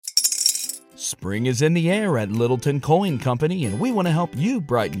Spring is in the air at Littleton Coin Company, and we want to help you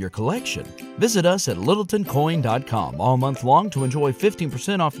brighten your collection. Visit us at littletoncoin.com all month long to enjoy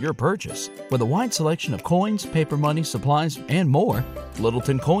 15% off your purchase. With a wide selection of coins, paper money, supplies, and more,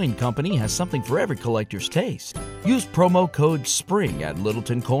 Littleton Coin Company has something for every collector's taste. Use promo code SPRING at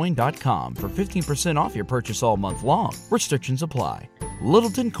littletoncoin.com for 15% off your purchase all month long. Restrictions apply.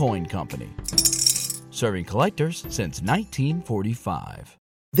 Littleton Coin Company. Serving collectors since 1945.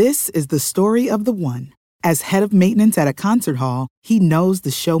 This is the story of the one. As head of maintenance at a concert hall, he knows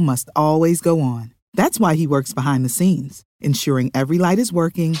the show must always go on. That's why he works behind the scenes, ensuring every light is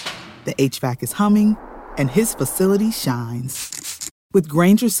working, the HVAC is humming, and his facility shines. With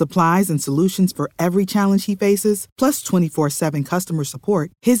Grainger's supplies and solutions for every challenge he faces, plus 24/7 customer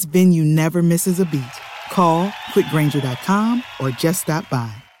support, his venue never misses a beat. Call quickgrainger.com or just stop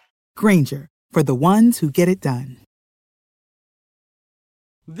by. Grainger, for the ones who get it done.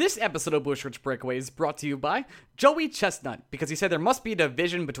 This episode of Blue Shirts Breakaway is brought to you by Joey Chestnut, because he said there must be a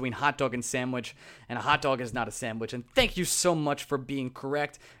division between hot dog and sandwich, and a hot dog is not a sandwich. And thank you so much for being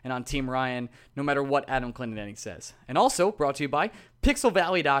correct and on Team Ryan, no matter what Adam Clendenny says. And also brought to you by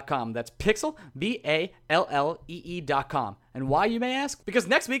PixelValley.com. That's Pixel, VALLEE.com. And why, you may ask? Because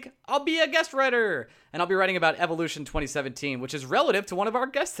next week, I'll be a guest writer, and I'll be writing about Evolution 2017, which is relative to one of our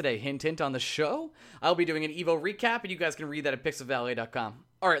guests today. Hint, hint on the show. I'll be doing an EVO recap, and you guys can read that at PixelValley.com.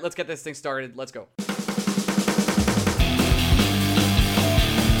 All right, let's get this thing started. Let's go.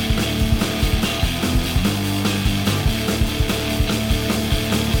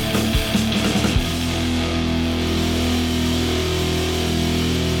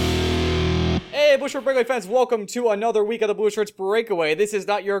 Hey, Blue Shirt Breakaway fans, welcome to another week of the Blue Shirts Breakaway. This is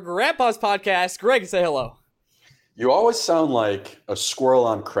not your grandpa's podcast. Greg, say hello. You always sound like a squirrel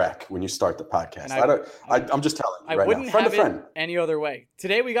on crack when you start the podcast. I'm just telling you I right wouldn't now. Friend have to friend. it any other way.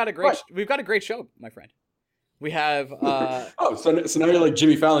 Today we've got a great show, my friend. We have so now you're like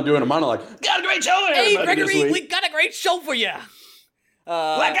Jimmy Fallon doing a monologue. Got a great show. Hey, Gregory, we got a great show for you.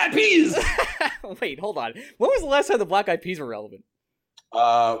 Black Eyed Peas. Wait, hold on. When was the last time the Black Eyed Peas were relevant?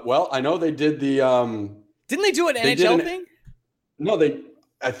 Well, I know they did the. Didn't they do an NHL thing? No,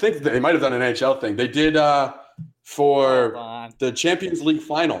 I think they might have done an NHL thing. They did for the Champions League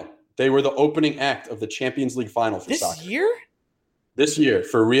final. They were the opening act of the Champions League final for soccer. This year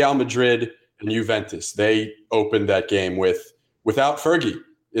for Real Madrid and Juventus. They opened that game without Fergie.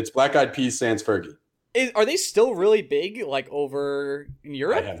 It's Black Eyed Peas sans Fergie. Are they still really big, like over in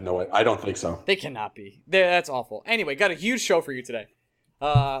Europe? I have no idea. I don't think so. They cannot be. That's awful. Anyway, got a huge show for you today.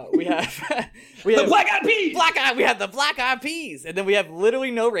 We have the Black Eyed Peas. We have the Black Eyed Peas, and then we have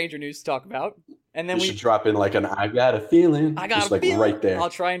literally no Ranger news to talk about. And then we should drop in like an "I got a feeling." Right there. I'll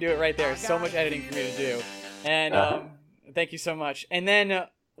try and do it right there. So much editing for me to do, and thank you so much. And then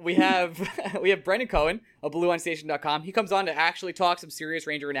we have Brendan Cohen of BlueOnStation.com. He comes on to actually talk some serious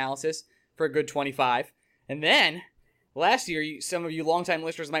Ranger analysis for a good 25. And then last year, some of you longtime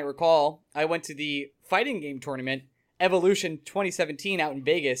listeners might recall, I went to the fighting game tournament. Evolution 2017 out in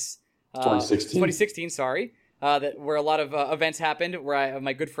Vegas. 2016, sorry. Where a lot of events happened, where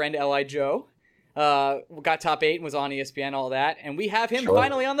my good friend L.I. Joe got top 8 and was on ESPN, all that. And we have him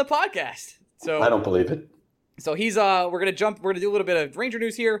finally on the podcast. So I don't believe it. So he's we're gonna do a little bit of Ranger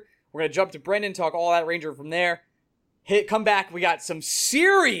news here. We're gonna jump to Brendan, talk all that Ranger from there. Come back, we got some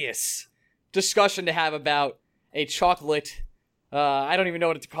serious discussion to have about a chocolate, I don't even know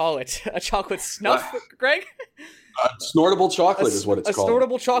what to call it. A chocolate snuff, Greg? Snortable chocolate is what it's called. A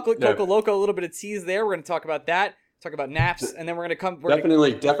snortable chocolate Coco Loco, a little bit of tease there. We're going to talk about that, talk about naps, and then we're going to come...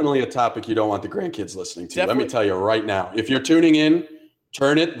 Definitely a topic you don't want the grandkids listening to. Let me tell you right now. If you're tuning in,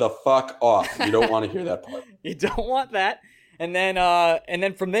 turn it the fuck off. You don't want to hear that part. You don't want that. And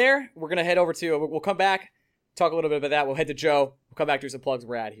then from there, we're going to head over to... We'll come back, talk a little bit about that. We'll head to Joe. We'll come back to some plugs.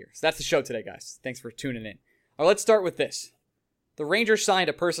 We're out of here. So that's the show today, guys. Thanks for tuning in. All right, let's start with this. The Rangers signed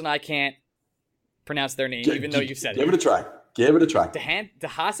a person I can't pronounce their name, even though you've said it. Give it a try.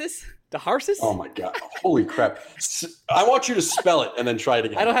 DeHarsis? Oh my God. Holy crap. I want you to spell it and then try it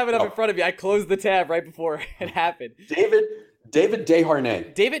again. I don't have it up in front of me. I closed the tab right before it happened. David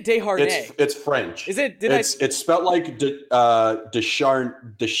Desharnais. David Desharnais. It's French. Is it? It's spelled like Descharners.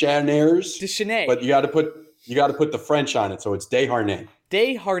 Deschanais. But you got to put the French on it, so it's Desharnais.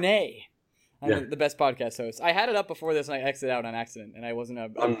 Desharnais. I'm the best podcast host. I had it up before this and I exited out on accident, and I wasn't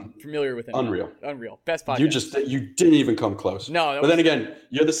familiar with it. Unreal. Best podcast. You didn't even come close. No. Then again,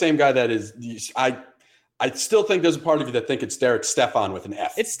 you're the same guy that is. I still think there's a part of you that think it's Derek Stepan with an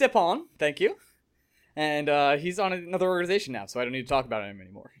F. It's Stepan. Thank you. And he's on another organization now, so I don't need to talk about him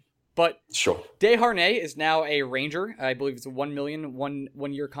anymore. But sure. Desharnais is now a Ranger. I believe it's a $1 million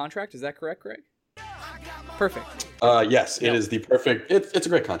one-year contract. Is that correct, Greg? Perfect. Yes, it is the perfect. It's a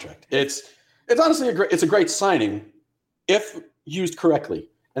great contract. It's honestly a great signing if used correctly,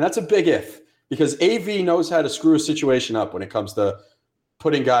 and that's a big if, because AV knows how to screw a situation up when it comes to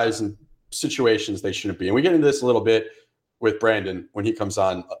putting guys in situations they shouldn't be. And we get into this a little bit with Brandon when he comes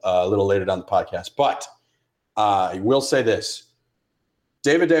on a little later down the podcast. But I will say this.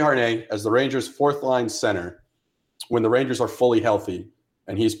 David Desharnais, as the Rangers' fourth-line center, when the Rangers are fully healthy,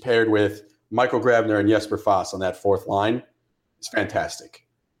 and he's paired with Michael Grabner and Jesper Fast on that fourth line, is fantastic.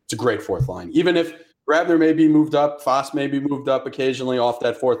 It's a great fourth line. Even if Grabner may be moved up, Fast may be moved up occasionally off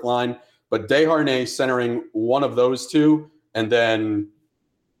that fourth line, but Desharnais centering one of those two, and then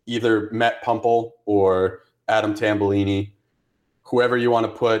either Matt Pumple or Adam Tambellini, whoever you want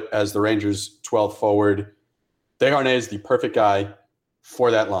to put as the Rangers' 12th forward, Desharnais is the perfect guy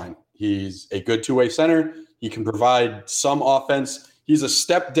for that line. He's a good two-way center. He can provide some offense. He's a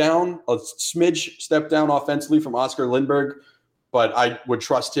smidge step down offensively from Oscar Lindberg, but I would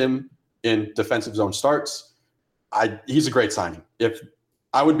trust him in defensive zone starts. He's a great signing. If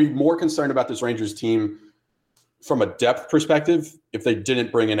I would be more concerned about this Rangers team from a depth perspective if they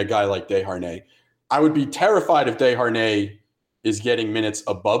didn't bring in a guy like Desharnais. I would be terrified if Desharnais is getting minutes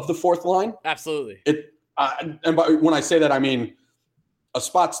above the fourth line. Absolutely. When I say that, I mean a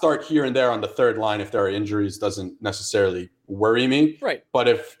spot start here and there on the third line if there are injuries doesn't necessarily worry me. Right. But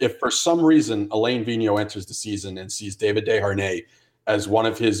if for some reason Alain Vigneault enters the season and sees David Desharnais as one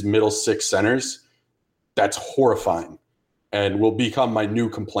of his middle six centers, that's horrifying and will become my new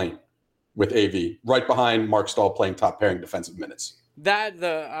complaint with AV, right behind Mark Stahl playing top pairing defensive minutes.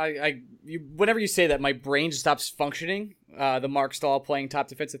 Whenever you say that, my brain just stops functioning. The Mark Stahl playing top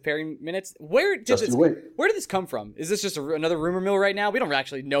defensive pairing minutes. Where did this come from? Is this just another rumor mill right now? We don't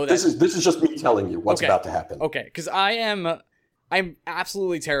actually know that. This is just me telling you what's about to happen. Okay, because I'm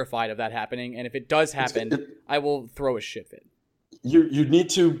absolutely terrified of that happening, and if it does happen, I will throw a shit fit. You need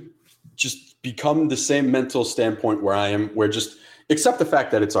to just become the same mental standpoint where I am, where just accept the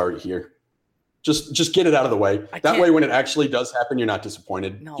fact that it's already here. Just get it out of the way. That way, when it actually does happen, you're not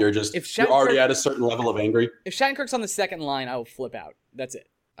disappointed. No, you're already at a certain level of angry. If Shattenkirk's on the second line, I will flip out. That's it.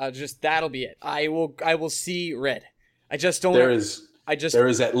 That'll be it. I will see red. I just don't. There is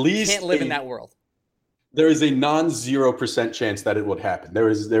at least can't live in that world. There is a non-0% chance that it would happen. There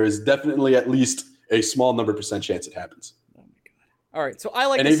is definitely at least a small number percent chance it happens. All right, so I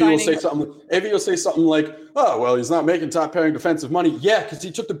like. And AV will say something like, "Oh, well, he's not making top pairing defensive money." Yeah, because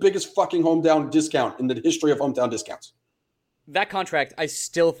he took the biggest fucking hometown discount in the history of hometown discounts. That contract, I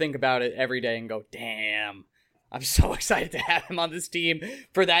still think about it every day and go, "Damn, I'm so excited to have him on this team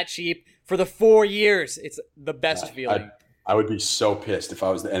for that cheap for the 4 years." It's the best feeling. I would be so pissed if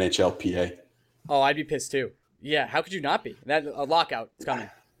I was the NHLPA. Oh, I'd be pissed too. Yeah, how could you not be? A lockout is coming.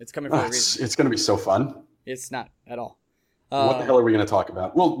 It's coming for a reason. It's going to be so fun. It's not at all. What the hell are we going to talk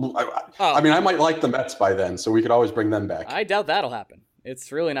about? Well, I mean, I might like the Mets by then, so we could always bring them back. I doubt that'll happen.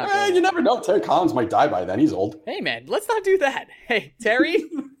 It's really not. You never know. Terry Collins might die by then. He's old. Hey, man, let's not do that. Hey, Terry,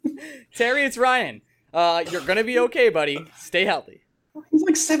 it's Ryan. You're going to be okay, buddy. Stay healthy. He's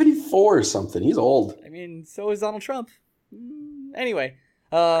like 74 or something. He's old. I mean, so is Donald Trump. Anyway.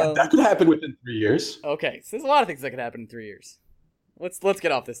 That could happen within 3 years. Okay, so there's a lot of things that could happen in 3 years. Let's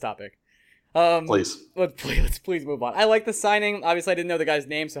get off this topic. Please. Let's please move on. I like the signing. Obviously, I didn't know the guy's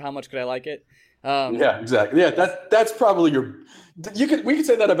name, so how much could I like it? Yeah, exactly. Yeah, that's probably we could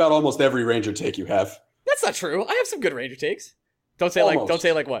say that about almost every Ranger take you have. That's not true. I have some good Ranger takes. Don't say almost. Don't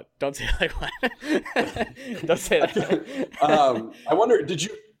say like what? Don't say like what? Don't say that. I wonder, did you?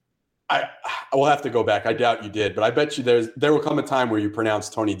 I will have to go back. I doubt you did, but I bet you there will come a time where you pronounce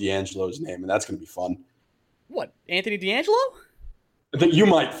Tony DeAngelo's name, and that's going to be fun. What, Anthony DeAngelo? That you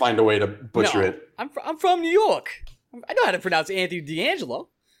might find a way to butcher it. I'm from New York. I know how to pronounce Anthony DeAngelo.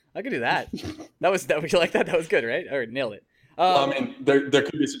 I could do that. You like that? That was good, right? Or nailed it. I mean, there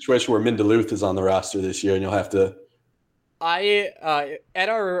could be a situation where Min Duluth is on the roster this year, and you'll have to. At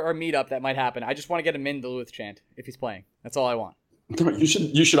our meetup that might happen. I just want to get a Min Duluth chant if he's playing. That's all I want.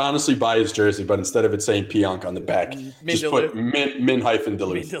 You should honestly buy his jersey, but instead of it saying Pionk on the back, just put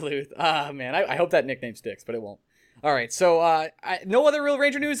Min-Duluth. Duluth. Man, I hope that nickname sticks, but it won't. All right, so no other real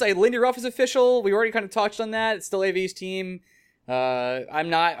Ranger news. Lindy Ruff is official. We already kind of touched on that. It's still AV's team. I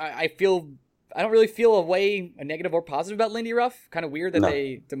don't really feel a negative or positive about Lindy Ruff. Kind of weird that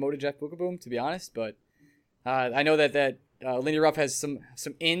they demoted Jeff Bukaboom, to be honest. But I know that Lindy Ruff has some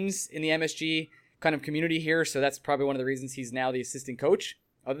ins in the MSG kind of community here, so that's probably one of the reasons he's now the assistant coach.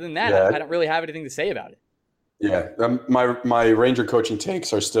 Other than that, I don't really have anything to say about it. Yeah, my Ranger coaching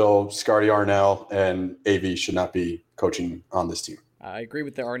takes are still Scardy Arnell, and AV should not be coaching on this team. I agree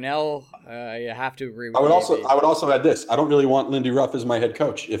with the Arnell. I have to agree with I would also add this. I don't really want Lindy Ruff as my head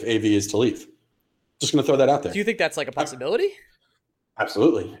coach if AV is to leave. Just going to throw that out there. Do you think that's like a possibility?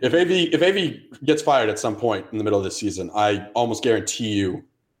 Absolutely. If AV gets fired at some point in the middle of the season, I almost guarantee you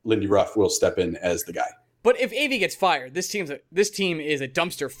Lindy Ruff will step in as the guy. But if AV gets fired, this team is a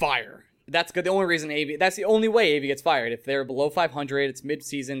dumpster fire. That's good. The only reason that's the only way AV gets fired. If they're below 500, it's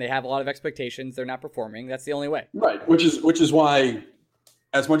mid-season, they have a lot of expectations, they're not performing. That's the only way. Right. Which is why,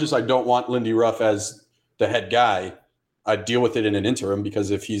 as much as I don't want Lindy Ruff as the head guy, I deal with it in an interim, because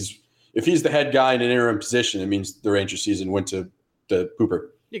if he's the head guy in an interim position, it means the Rangers season went to the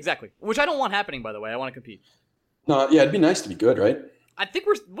pooper. Exactly. Which I don't want happening, by the way. I want to compete. No, yeah, it'd be nice to be good, right? I think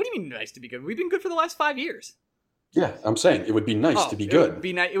what do you mean nice to be good? We've been good for the last 5 years. Yeah, I'm saying it would be nice to be good.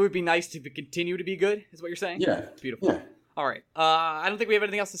 It would be nice to continue to be good, is what you're saying? Yeah. Beautiful. Yeah. All right. I don't think we have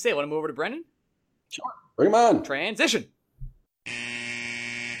anything else to say. Want to move over to Brendan? Sure. Bring him on. Transition.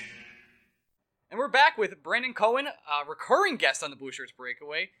 And we're back with Brendan Cohen, a recurring guest on the Blue Shirts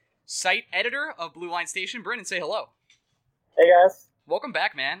Breakaway, site editor of Blue Line Station. Brendan, say hello. Hey, guys. Welcome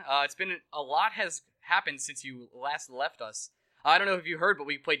back, man. It's been a lot has happened since you last left us. I don't know if you heard, but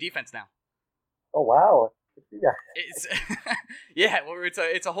we play defense now. Oh, wow. Yeah. It's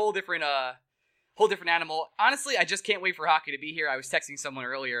it's a whole different animal. Honestly, I just can't wait for hockey to be here. I was texting someone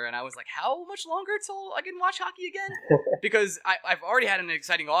earlier, and I was like, how much longer till I can watch hockey again? Because I've already had an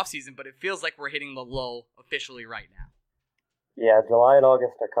exciting offseason, but it feels like we're hitting the lull officially right now. Yeah, July and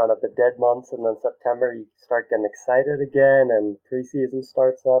August are kind of the dead months, and then September you start getting excited again, and preseason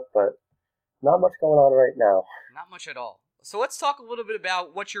starts up, but not much going on right now. Not much at all. So let's talk a little bit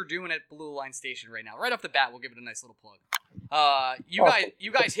about what you're doing at Blue Line Station right now. Right off the bat, we'll give it a nice little plug.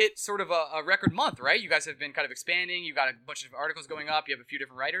 You guys hit sort of a record month, right? You guys have been kind of expanding. You got a bunch of articles going up. You have a few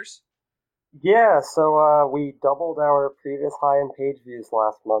different writers. Yeah, so we doubled our previous high in page views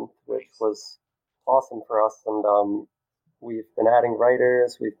last month, which was awesome for us. And we've been adding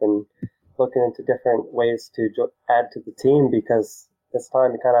writers. We've been looking into different ways to add to the team, because this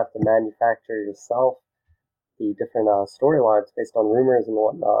time you kind of have to manufacture yourself the different storylines based on rumors and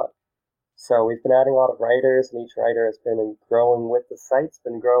whatnot. So we've been adding a lot of writers, and each writer has been growing with the site's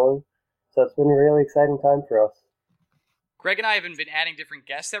been growing. So it's been a really exciting time for us. Greg and I have been adding different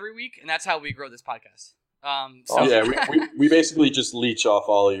guests every week, and that's how we grow this podcast. We basically just leech off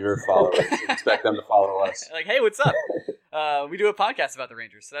all of your followers and expect them to follow us. Like, hey, what's up? We do a podcast about the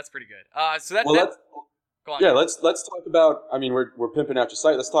Rangers, so that's pretty good. Go on. Yeah, let's talk about. I mean, we're pimping out your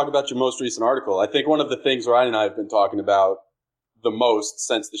site. Let's talk about your most recent article. I think one of the things Ryan and I have been talking about the most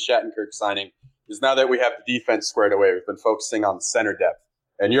since the Shattenkirk signing is, now that we have the defense squared away, we've been focusing on center depth.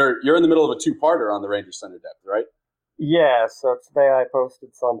 And you're in the middle of a two-parter on the Rangers center depth, right? Yeah, so today I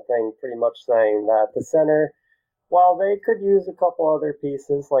posted something pretty much saying that the center, while they could use a couple other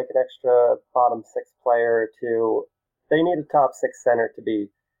pieces, like an extra bottom six player or two, they need a top six center to be,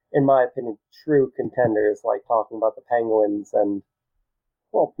 in my opinion, true contenders, like talking about the Penguins and,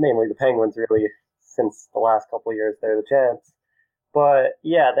 well, mainly the Penguins, really, since the last couple of years they're the champs. But,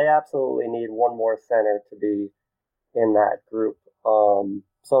 yeah, they absolutely need one more center to be in that group.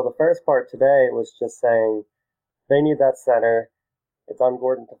 So the first part today was just saying they need that center. It's on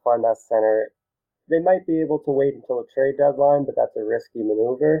Gordon to find that center. They might be able to wait until the trade deadline, but that's a risky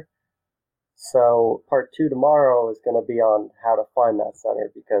maneuver. So part 2 tomorrow is going to be on how to find that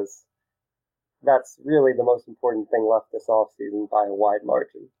center, because that's really the most important thing left this offseason by a wide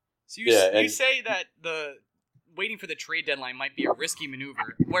margin. So you say that the waiting for the trade deadline might be a risky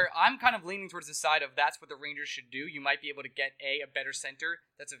maneuver, where I'm kind of leaning towards the side of that's what the Rangers should do. You might be able to get a better center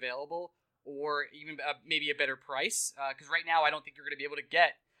that's available, or even maybe a better price, because right now I don't think you're going to be able to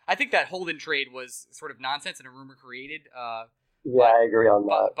get. I think that Holden trade was sort of nonsense and a rumor created. I agree on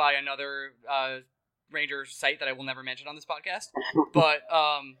that. By another Rangers site that I will never mention on this podcast. But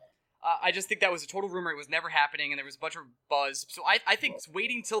I just think that was a total rumor. It was never happening, and there was a bunch of buzz. So I think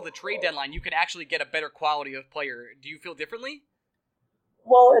waiting till the trade deadline, you can actually get a better quality of player. Do you feel differently?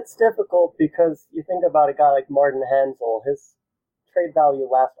 Well, it's difficult because you think about a guy like Martin Hanzal. His trade value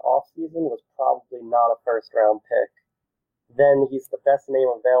last offseason was probably not a first-round pick. Then he's the best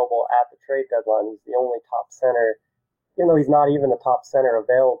name available at the trade deadline. He's the only top center, even though he's not even a top center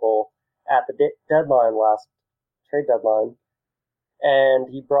available at the deadline, last trade deadline.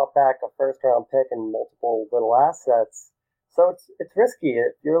 And he brought back a first-round pick and multiple little assets. So it's risky.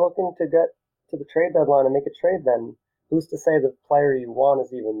 If you're looking to get to the trade deadline and make a trade, then who's to say the player you want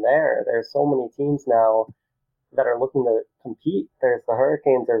is even there? There's so many teams now that are looking to compete. There's the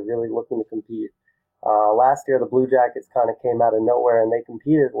Hurricanes are really looking to compete. Last year, the Blue Jackets kind of came out of nowhere and they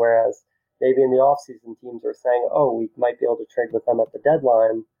competed, whereas maybe in the offseason teams were saying, oh, we might be able to trade with them at the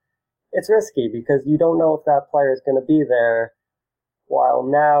deadline. It's risky because you don't know if that player is going to be there, while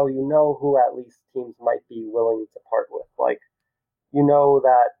now you know who at least teams might be willing to part with. Like, you know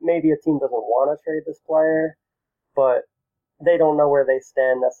that maybe a team doesn't want to trade this player, but they don't know where they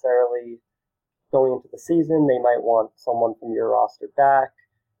stand necessarily going into the season. They might want someone from your roster back.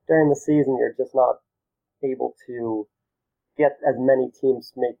 During the season, you're just not able to get as many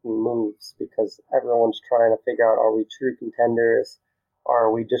teams making moves because everyone's trying to figure out, are we true contenders?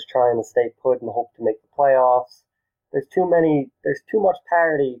 Are we just trying to stay put and hope to make the playoffs? There's too much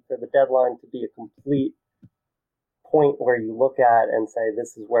parity for the deadline to be a complete point where you look at and say,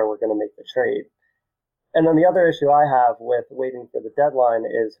 this is where we're going to make the trade. And then the other issue I have with waiting for the deadline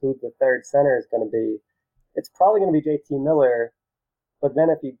is who the third center is going to be. It's probably going to be JT Miller, but then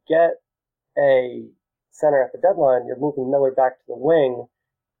if you get a center at the deadline, you're moving Miller back to the wing.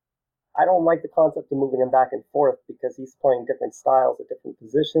 I don't like the concept of moving him back and forth because he's playing different styles at different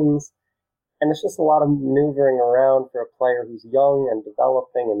positions. And it's just a lot of maneuvering around for a player who's young and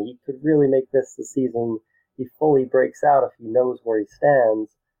developing, and he could really make this the season he fully breaks out if he knows where he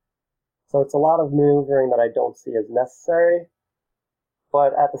stands. So it's a lot of maneuvering that I don't see as necessary.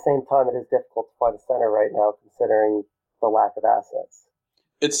 But at the same time, it is difficult to find a center right now considering the lack of assets.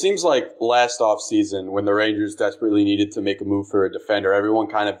 It seems like last offseason, when the Rangers desperately needed to make a move for a defender, everyone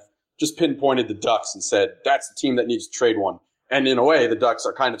kind of just pinpointed the Ducks and said, that's the team that needs to trade one. And in a way, the Ducks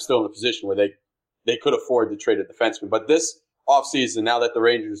are kind of still in a position where they could afford to trade a defenseman. But this offseason, now that the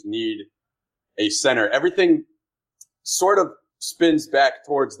Rangers need a center, everything sort of spins back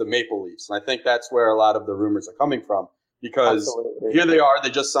towards the Maple Leafs. And I think that's where a lot of the rumors are coming from. Because Absolutely. Here they are, they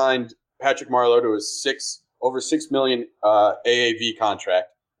just signed Patrick Marleau to a over $6 million AAV contract.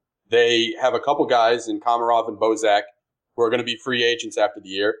 They have a couple guys in Komarov and Bozak who are going to be free agents after the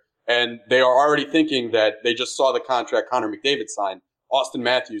year. And they are already thinking that they just saw the contract Connor McDavid signed. Austin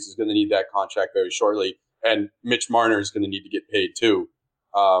Matthews is going to need that contract very shortly. And Mitch Marner is going to need to get paid too.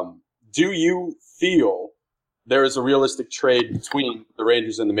 Do you feel there is a realistic trade between the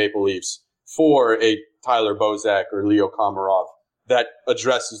Rangers and the Maple Leafs for a Tyler Bozak or Leo Komarov that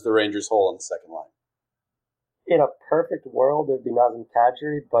addresses the Rangers' hole on the second line? In a perfect world, it would be Nazem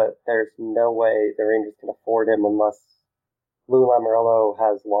Kadri, but there's no way the Rangers can afford him unless Lou Lamoriello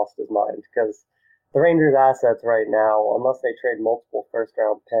has lost his mind. Because the Rangers' assets right now, unless they trade multiple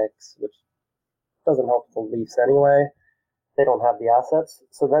first-round picks, which doesn't help the Leafs anyway, they don't have the assets.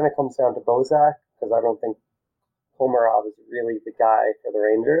 So then it comes down to Bozak, because I don't think Komarov is really the guy for the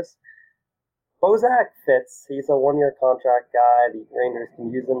Rangers. Bozak fits. He's a one-year contract guy. The Rangers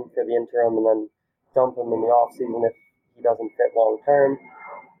can use him for the interim and then dump him in the offseason if he doesn't fit long-term.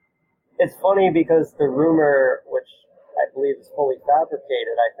 It's funny because the rumor, which I believe is fully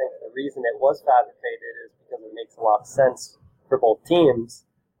fabricated, I think the reason it was fabricated is because it makes a lot of sense for both teams.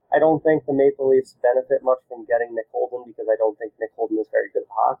 I don't think the Maple Leafs benefit much from getting Nick Holden because I don't think Nick Holden is very good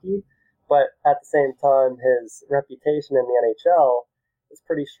at hockey. But at the same time, his reputation in the NHL is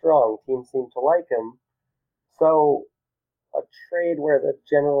pretty strong. Teams seem to like him. So a trade where the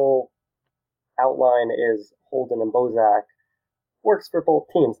general outline is Holden and Bozak works for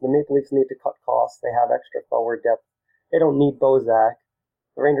both teams. The Maple Leafs need to cut costs. They have extra forward depth. They don't need Bozak.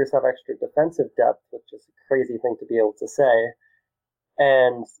 The Rangers have extra defensive depth, which is a crazy thing to be able to say,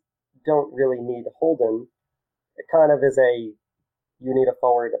 and don't really need Holden. It kind of is you need a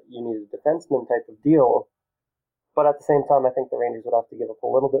forward, you need a defenseman type of deal. But at the same time, I think the Rangers would have to give up a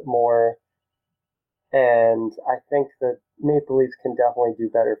little bit more. And I think the Maple Leafs can definitely do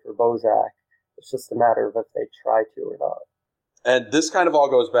better for Bozak. It's just a matter of if they try to or not. And this kind of all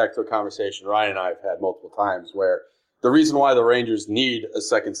goes back to a conversation Ryan and I have had multiple times where the reason why the Rangers need a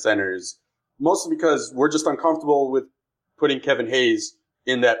second center is mostly because we're just uncomfortable with putting Kevin Hayes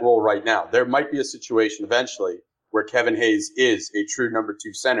in that role right now. There might be a situation eventually where Kevin Hayes is a true number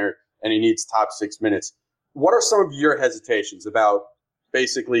 2 center and he needs top 6 minutes. What are some of your hesitations about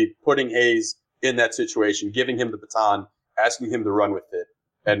basically putting Hayes in that situation, giving him the baton, asking him to run with it,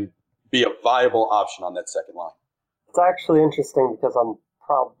 and be a viable option on that second line? It's actually interesting because I'm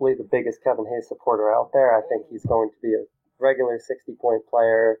probably the biggest Kevin Hayes supporter out there. I think he's going to be a regular 60-point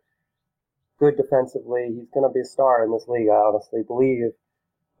player, good defensively. He's going to be a star in this league, I honestly believe.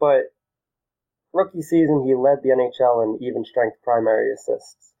 But rookie season, he led the NHL in even strength primary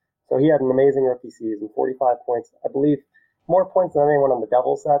assists. So he had an amazing rookie season, 45 points. I believe more points than anyone on the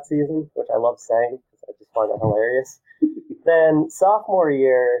Devils that season, which I love saying because I just find that hilarious. Then sophomore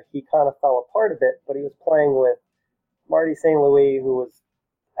year, he kind of fell apart a bit, but he was playing with Marty St. Louis, who was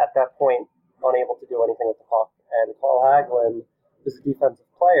at that point unable to do anything with the puck. And Carl Hagelin is a defensive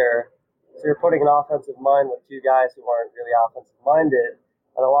player, so you're putting an offensive mind with two guys who aren't really offensive-minded,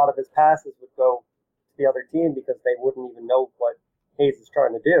 and a lot of his passes would go to the other team because they wouldn't even know what Hayes is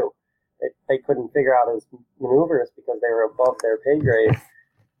trying to do. They couldn't figure out his maneuvers because they were above their pay grade.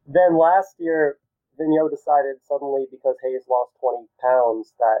 Then last year, Vigneault decided suddenly, because Hayes lost 20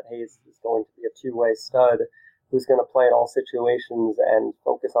 pounds, that Hayes is going to be a two-way stud who's going to play in all situations and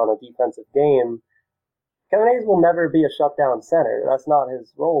focus on a defensive game. Kevin Hayes will never be a shutdown center. That's not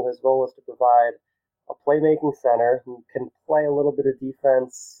his role. His role is to provide a playmaking center who can play a little bit of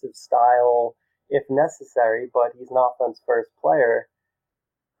defensive style if necessary, but he's an offense-first player.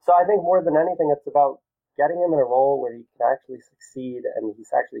 So I think more than anything, it's about getting him in a role where he can actually succeed and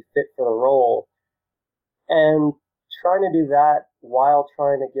he's actually fit for the role, and trying to do that while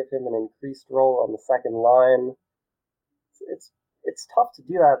trying to give him an increased role on the second line. It's tough to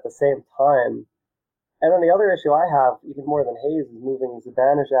do that at the same time. And then the other issue I have, even more than Hayes, is moving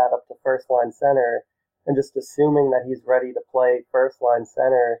Zibanejad up to first-line center and just assuming that he's ready to play first-line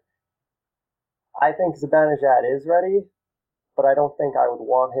center. I think Zibanejad is ready, but I don't think I would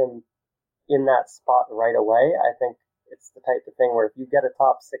want him in that spot right away. I think it's the type of thing where if you get a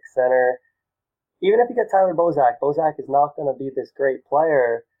top six center, even if you get Tyler Bozak is not going to be this great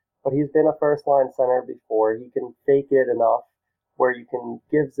player, but he's been a first-line center before. He can fake it enough where you can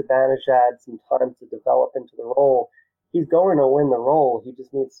give Zibanejad some time to develop into the role. He's going to win the role. He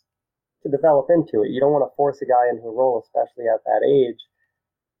just needs to develop into it. You don't want to force a guy into a role, especially at that age.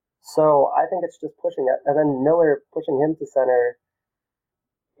 So I think it's just pushing it. And then Miller pushing him to center.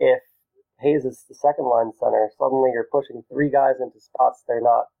 If Hayes is the second-line center, suddenly you're pushing three guys into spots they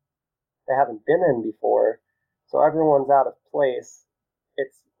haven't been in before. So everyone's out of place.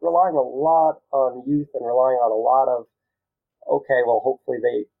 It's relying a lot on youth and relying on a lot of, okay, well, hopefully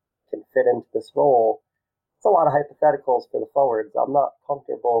they can fit into this role. It's a lot of hypotheticals for the forwards. I'm not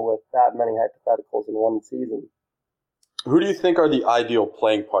comfortable with that many hypotheticals in one season. Who do you think are the ideal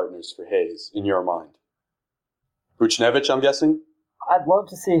playing partners for Hayes in your mind? Buchnevich, I'm guessing? I'd love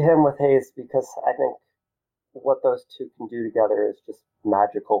to see him with Hayes because I think what those two can do together is just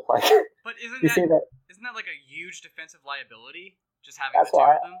magical. But isn't that like a huge defensive liability, just having the two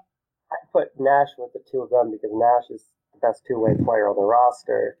of them? I put Nash with the two of them because Nash is the best two-way player on the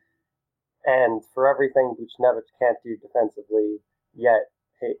roster. And for everything Buchnevich can't do defensively, yet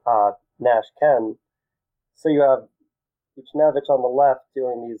Nash can. So you have Buchnevich on the left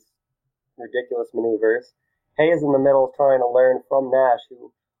doing these ridiculous maneuvers. Hayes in the middle trying to learn from Nash,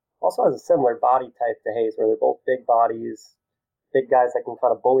 who also has a similar body type to Hayes, where they're both big bodies, big guys that can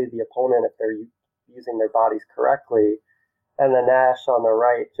kind of bully the opponent if they're using their bodies correctly. And then Nash on the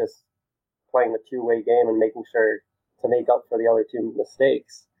right just playing the two-way game and making sure to make up for the other two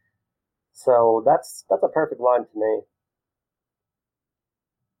mistakes. So that's a perfect line to me.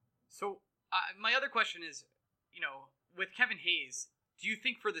 So my other question is, with Kevin Hayes, do you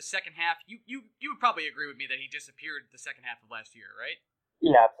think for the second half, you would probably agree with me that he disappeared the second half of last year, right?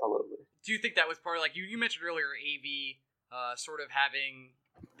 Yeah, absolutely. Do you think that was part of, like, you mentioned earlier, AV sort of having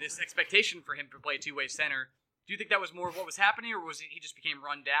this expectation for him to play two-way center. Do you think that was more of what was happening, or was he just became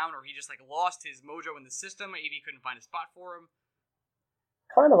run down, or he just, like, lost his mojo in the system, AV couldn't find a spot for him?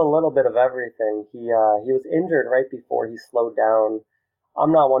 Kind of a little bit of everything. He was injured right before he slowed down.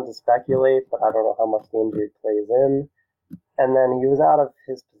 I'm not one to speculate, but I don't know how much the injury plays in. And then he was out of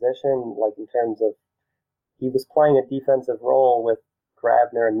his position, like in terms of he was playing a defensive role with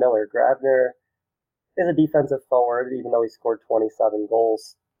Grabner and Miller. Grabner is a defensive forward, even though he scored 27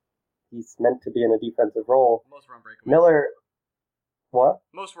 goals. He's meant to be in a defensive role. Most were on breakaways. Miller, what?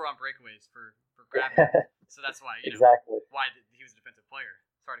 Most were on breakaways for Grabner. So that's why, exactly. Why he was a defensive player.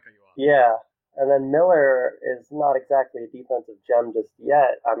 Sorry to cut you off. Yeah. And then Miller is not exactly a defensive gem just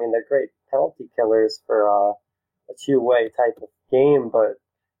yet. I mean, they're great penalty killers for a two-way type of game, but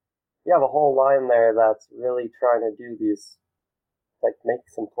you have a whole line there that's really trying to do these, like, make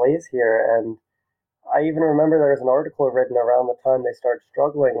some plays here. And I even remember there was an article written around the time they started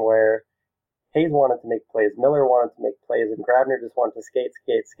struggling where Hayes wanted to make plays, Miller wanted to make plays, and Grabner just wanted to skate.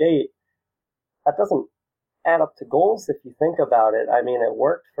 That doesn't add up to goals if you think about it. I mean, it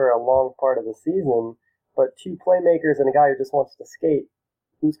worked for a long part of the season, but two playmakers and a guy who just wants to skate,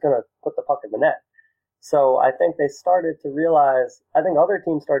 who's going to put the puck in the net? So I think they started to realize, I think other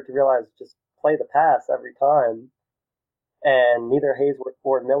teams started to realize, just play the pass every time. And neither Hayes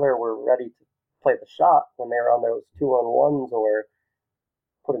or Miller were ready to play the shot when they were on those 2-on-1s or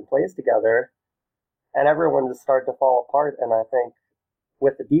putting plays together. And everyone just started to fall apart. And I think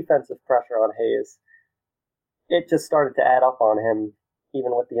with the defensive pressure on Hayes, it just started to add up on him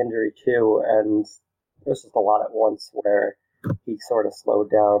even with the injury too, and it was just a lot at once where he sort of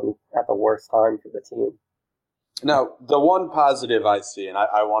slowed down at the worst time for the team. Now, the one positive I see, and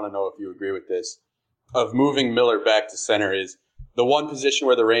I want to know if you agree with this, of moving Miller back to center is the one position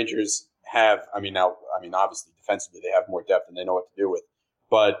where the Rangers have, obviously defensively they have more depth and they know what to do with,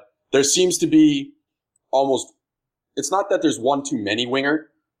 but there seems to be almost, it's not that there's one too many winger,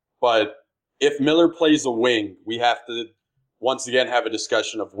 but if Miller plays a wing, we have to once again have a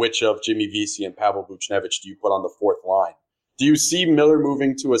discussion of which of Jimmy Vesey and Pavel Buchnevich do you put on the fourth line. Do you see Miller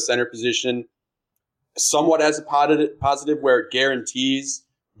moving to a center position somewhat as a positive where it guarantees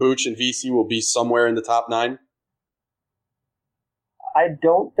Buch and Vesey will be somewhere in the top 9? I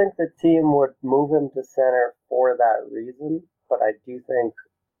don't think the team would move him to center for that reason, but I do think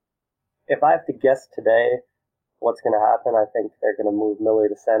if I have to guess today what's going to happen, I think they're going to move Miller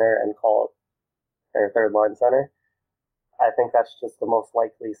to center and call it their third line center. I think that's just the most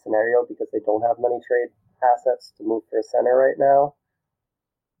likely scenario because they don't have many trade assets to move for a center right now.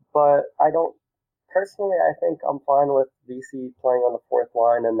 But personally, I think I'm fine with VC playing on the fourth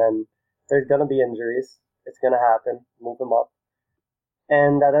line, and then there's going to be injuries. It's going to happen. Move him up.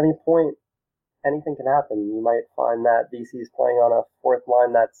 And at any point, anything can happen. You might find that VC is playing on a fourth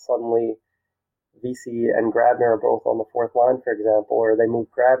line that suddenly VC and Grabner are both on the fourth line, for example, or they move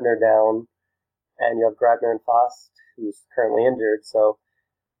Grabner down, and you have Grabner and Fost, who's currently injured, so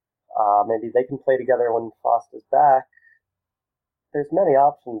maybe they can play together when Fost is back. There's many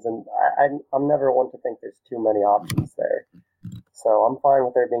options, and I'm never one to think there's too many options there. So I'm fine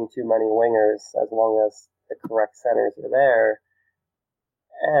with there being too many wingers as long as the correct centers are there.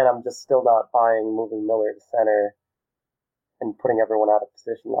 And I'm just still not buying moving Miller to center and putting everyone out of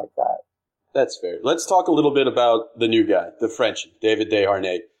position like that. That's fair. Let's talk a little bit about the new guy, the Frenchie, David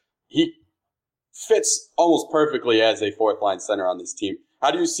Desharnais. He fits almost perfectly as a fourth-line center on this team. How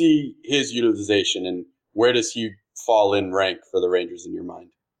do you see his utilization, and where does he fall in rank for the Rangers in your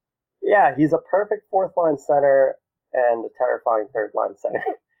mind? Yeah, he's a perfect fourth-line center and a terrifying third-line center.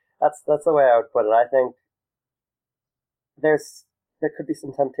 That's the way I would put it. I think there could be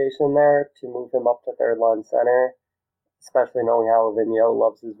some temptation there to move him up to third-line center, especially knowing how Vigneault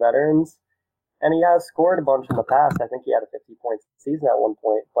loves his veterans. And he has scored a bunch in the past. I think he had a 50-point season at one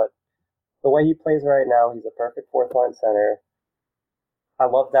point. But the way he plays right now, he's a perfect fourth-line center. I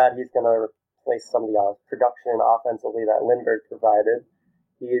love that he's going to replace some of the production offensively that Lindbergh provided.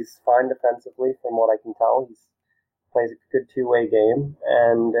 He's fine defensively from what I can tell. He plays a good two-way game.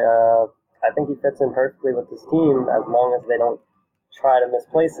 And I think he fits in perfectly with this team as long as they don't try to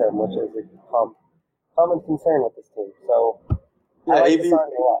misplace him, which is a common concern with this team. So I like AV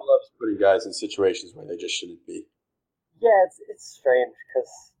loves putting guys in situations where they just shouldn't be. Yeah, it's strange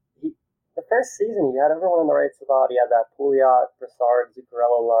because the first season he had everyone in the right spot. He had that Pouliot, Brassard,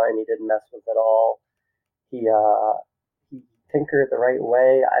 Zuccarello line he didn't mess with at all. He tinkered the right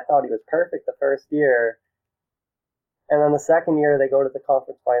way. I thought he was perfect the first year. And then the second year they go to the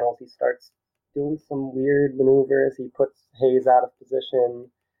conference finals. He starts doing some weird maneuvers. He puts Hayes out of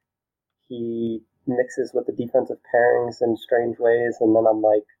position. He mixes with the defensive pairings in strange ways. And then I'm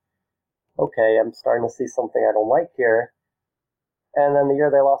like, okay, I'm starting to see something I don't like here. And then the year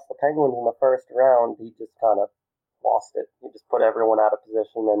they lost the Penguins in the first round, he just kind of lost it. He just put everyone out of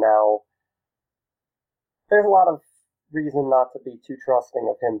position. And now there's a lot of reason not to be too trusting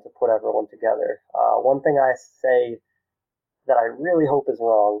of him to put everyone together. One thing I say that I really hope is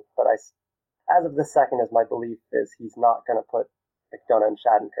wrong, but as of this second, is my belief is he's not going to put McDonough and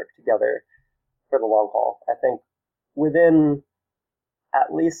Shattenkirk together for the long haul. I think within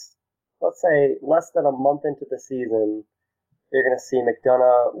at least, let's say, less than a month into the season, you're going to see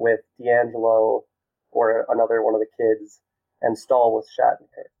McDonough with D'Angelo or another one of the kids and Stahl with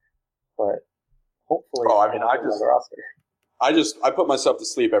Shattenkirk. But hopefully, I put myself to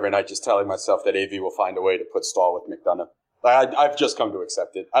sleep every night just telling myself that AV will find a way to put Stahl with McDonough. I've just come to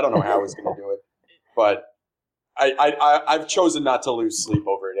accept it. I don't know how he's going to do it, but I've chosen not to lose sleep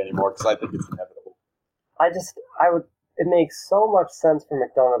over it anymore because I think it's inevitable. It makes so much sense for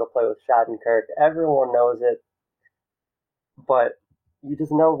McDonough to play with Shattenkirk. Everyone knows it, but you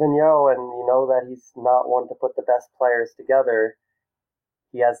just know Vigneault, and you know that he's not one to put the best players together.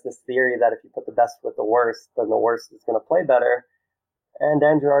 He has this theory that if you put the best with the worst, then the worst is going to play better. And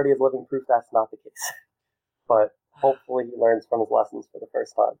Dan Girardi is living proof that's not the case. But hopefully he learns from his lessons for the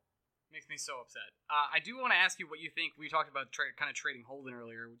first time. Makes me so upset. I do want to ask you what you think. We talked about kind of trading Holden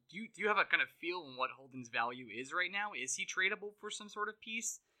earlier. Do you have a kind of feel on what Holden's value is right now? Is he tradable for some sort of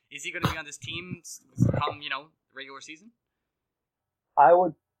piece? Is he going to be on this team come, regular season? I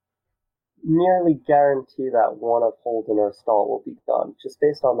would nearly guarantee that one of Holden or Staal will be gone, just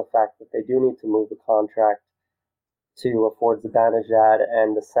based on the fact that they do need to move the contract to afford Zibanejad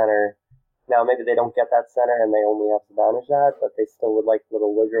and the center. Now, maybe they don't get that center and they only have Zibanejad, but they still would like a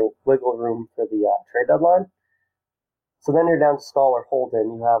little wiggle room for the trade deadline. So then you're down to Staal or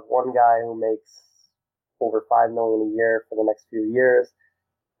Holden. You have one guy who makes over $5 million a year for the next few years,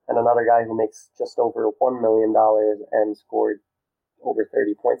 and another guy who makes just over $1 million and scored over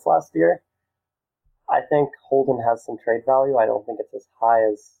 30 points last year. I think Holden has some trade value. I don't think it's as high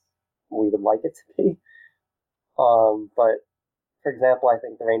as we would like it to be. But, for example, I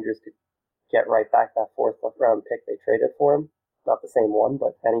think the Rangers could get right back that fourth-round pick they traded for him. Not the same one,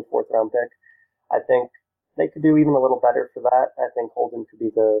 but any fourth-round pick. I think they could do even a little better for that. I think Holden could be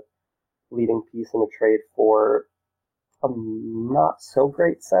the leading piece in a trade for a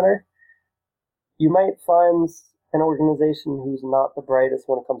not-so-great center. You might find an organization who's not the brightest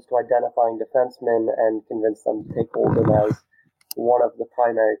when it comes to identifying defensemen and convince them to take Holden as one of the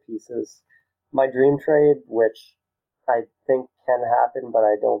primary pieces. My dream trade, which I think can happen, but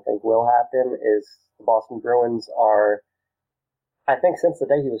I don't think will happen, is the Boston Bruins are, I think since the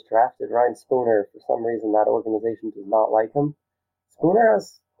day he was drafted, Ryan Spooner, for some reason that organization does not like him. Spooner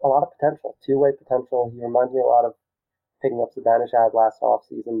has a lot of potential, two-way potential. He reminds me a lot of picking up Zibanejad last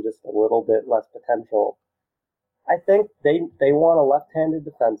offseason, just a little bit less potential. I think they want a left-handed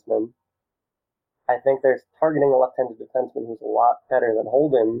defenseman. I think they're targeting a left-handed defenseman who's a lot better than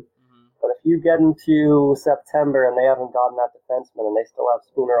Holden. But if you get into September and they haven't gotten that defenseman and they still have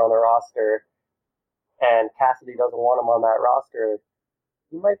Spooner on their roster and Cassidy doesn't want him on that roster,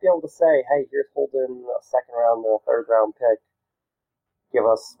 you might be able to say, hey, here's Holden, a second round and a third round pick. Give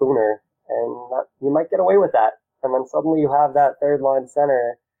us Spooner. And you might get away with that. And then suddenly you have that third line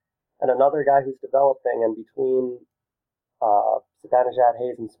center and another guy who's developing, and between Zibanejad,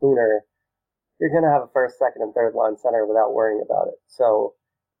 Hayes, and Spooner, you're going to have a first, second, and third line center without worrying about it. So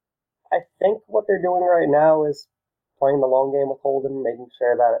I think what they're doing right now is playing the long game with Holden, making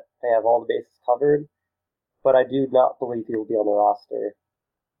sure that they have all the bases covered. But I do not believe he will be on the roster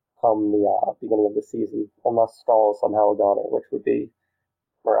come the beginning of the season, unless Staal is somehow a goner, which would be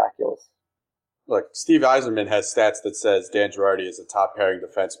miraculous. Look, Steve Yzerman has stats that says Dan Girardi is a top pairing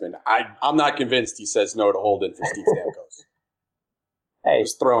defenseman. I'm not convinced he says no to Holden for Steve Stamkos. Hey,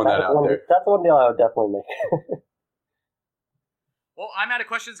 just throwing that out there. That's one deal I would definitely make. Well, I'm out of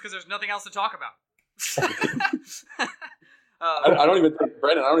questions because there's nothing else to talk about. I don't even think,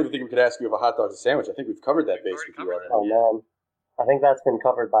 Brendan, I don't even think we could ask you if a hot dog's a sandwich. I think we've covered that base with you already. Oh, man. I think that's been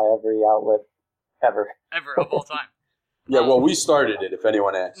covered by every outlet ever. Ever, of all time. Yeah, well, we started it, if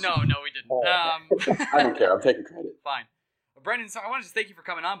anyone asks. No, we didn't. I don't care. I'm taking credit. Fine. Brendan, so I want to just thank you for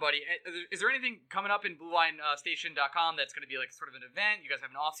coming on, buddy. Is there anything coming up in BlueLineStation.com that's going to be like sort of an event? You guys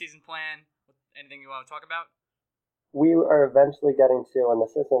have an off-season plan? Anything you want to talk about? We are eventually getting to, and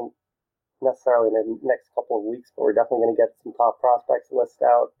this isn't necessarily in the next couple of weeks, but we're definitely going to get some top prospects list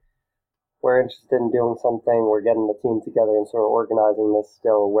out. We're interested in doing something. We're getting the team together and sort of organizing this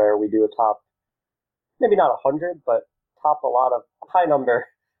still, where we do a top, maybe not 100, but top a high number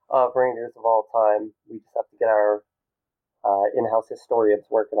of Rangers of all time. We just have to get our in-house historians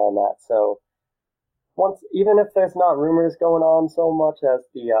working on that. So even if there's not rumors going on so much as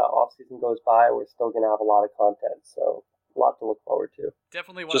the off-season goes by, we're still going to have a lot of content. So a lot to look forward to.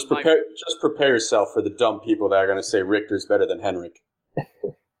 Definitely just prepare yourself for the dumb people that are going to say Richter's better than Henrik.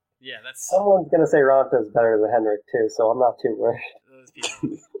 Yeah, that's... Someone's going to say Ronta's better than Henrik, too, so I'm not too worried. Those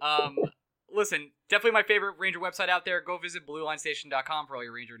people. Listen, definitely my favorite Ranger website out there. Go visit BlueLineStation.com for all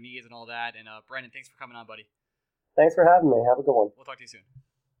your Ranger needs and all that. And Brendan, thanks for coming on, buddy. Thanks for having me. Have a good one. We'll talk to you soon.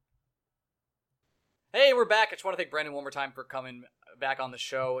 Hey, we're back. I just want to thank Brendan one more time for coming back on the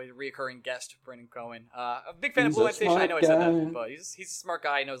show. A reoccurring guest, Brendan Cohen. A big fan of Blue Line Station. I know I said that, but he's a smart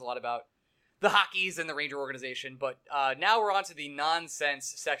guy. He knows a lot about the Hockeys and the Ranger organization. But now we're on to the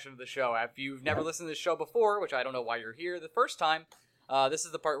nonsense section of the show. If you've never listened to this show before, which I don't know why you're here the first time, this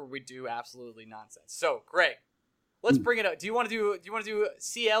is the part where we do absolutely nonsense. So, Greg, let's bring it up. Do you want to do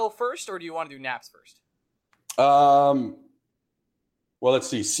CL first, or do you want to do Naps first? Well, let's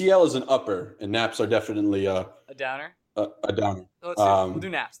see. CL is an upper, and Naps are definitely a downer. A downer. So we'll do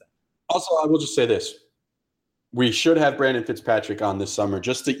Naps then. Also, I will just say this: we should have Brandon Fitzpatrick on this summer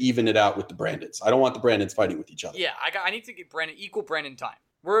just to even it out with the Brandons. I don't want the Brandons fighting with each other. Yeah, I need to give Brandon equal Brandon time.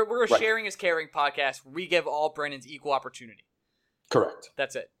 We're a sharing is caring podcast. We give all Brandons equal opportunity. Correct.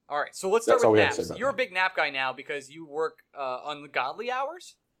 That's it. All right, so let's start with Naps. You're a big Nap guy now because you work ungodly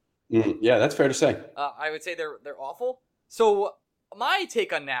hours. Yeah, that's fair to say. I would say they're awful. So my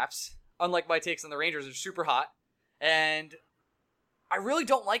take on Naps, unlike my takes on the Rangers, are super hot. And I really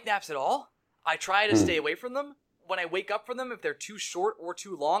don't like naps at all. I try to stay away from them. When I wake up from them, if they're too short or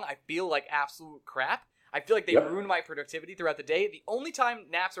too long, I feel like absolute crap. I feel like they ruin my productivity throughout the day. The only time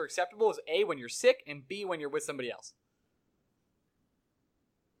naps are acceptable is A, when you're sick, and B, when you're with somebody else.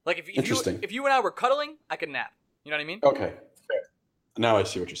 Like, if you and I were cuddling, I could nap. You know what I mean? Okay. Fair. Now I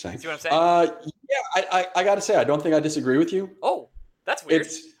see what you're saying. See what I'm saying? Yeah, I got to say, I don't think I disagree with you. Oh, that's weird.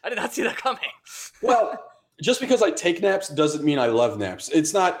 I did not see that coming. Well, just because I take naps doesn't mean I love naps.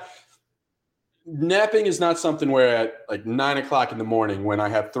 It's not... Napping is not something where at like 9 o'clock in the morning when I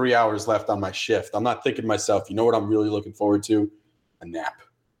have 3 hours left on my shift, I'm not thinking to myself, you know what I'm really looking forward to? A nap.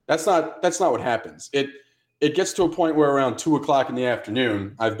 That's not what happens. It gets to a point where around 2 o'clock in the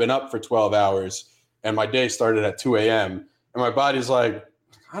afternoon, I've been up for 12 hours and my day started at 2 a.m. and my body's like,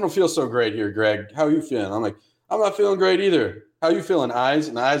 I don't feel so great here, Greg. How are you feeling? I'm like, I'm not feeling great either. How are you feeling, eyes?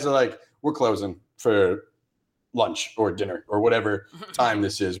 And the eyes are like, we're closing for lunch or dinner or whatever time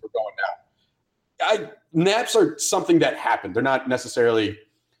this is. We're going down. Naps are something that happen. They're not necessarily,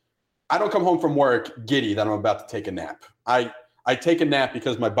 I don't come home from work giddy that I'm about to take a nap. I take a nap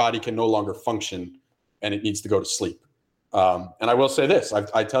because my body can no longer function and it needs to go to sleep. And I will say this,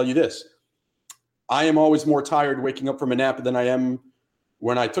 I tell you this, I am always more tired waking up from a nap than I am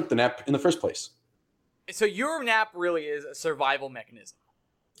when I took the nap in the first place. So your nap really is a survival mechanism.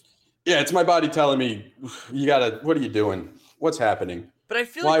 Yeah, it's my body telling me, what are you doing? What's happening? But I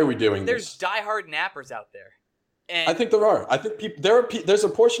feel why like are we doing there's this? diehard nappers out there. And I think there are. I think there's a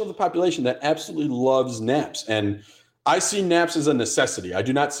portion of the population that absolutely loves naps. And I see naps as a necessity. I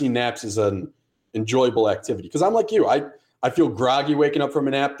do not see naps as an enjoyable activity. Because I'm like you. I feel groggy waking up from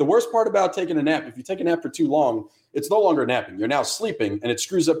a nap. The worst part about taking a nap, if you take a nap for too long, it's no longer napping. You're now sleeping, and it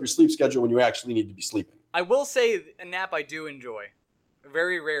screws up your sleep schedule when you actually need to be sleeping. I will say a nap I do enjoy.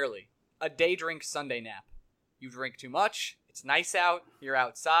 Very rarely. A day drink Sunday nap. You drink too much. It's nice out. You're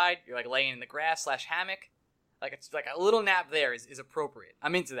outside. You're like laying in the grass / hammock. Like it's like a little nap there is appropriate.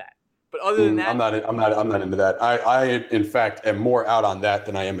 I'm into that. But other than that, I'm not into that. I in fact am more out on that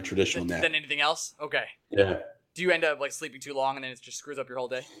than I am a traditional nap. Than anything else. Okay. Yeah. Do you end up like sleeping too long and then it just screws up your whole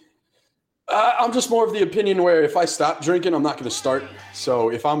day? I'm just more of the opinion where if I stop drinking, I'm not going to start. So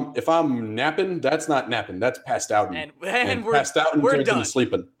if I'm napping, that's not napping. That's passed out and we're passed out and drinking done. And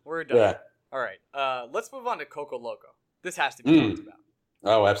sleeping. We're done. Yeah. All right. Let's move on to Coco Loco. This has to be talked about.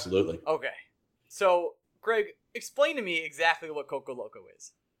 Oh, absolutely. Okay. So, Greg, explain to me exactly what Coco Loco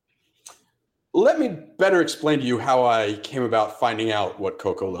is. Let me better explain to you how I came about finding out what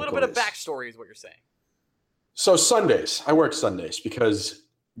Coco Loco is. A little bit of backstory is what you're saying. So Sundays, I work Sundays because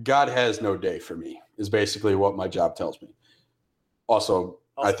God has no day for me, is basically what my job tells me. Also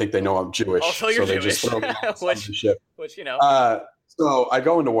I think they know I'm Jewish. Also, you're so Jewish. They just throw me on which, you know. So I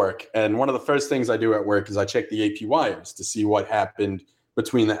go into work, and one of the first things I do at work is I check the AP wires to see what happened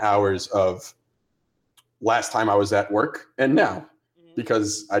between the hours of last time I was at work and now,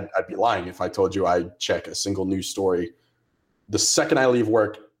 because I'd be lying if I told you I check a single news story. The second I leave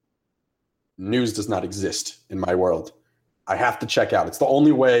work, news does not exist in my world. I have to check out. It's the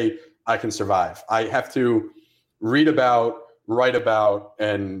only way I can survive. I have to read about, write about,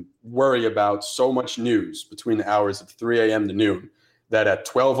 and worry about so much news between the hours of 3 a.m. to noon that at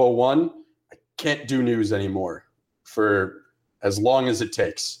 12:01, I can't do news anymore for as long as it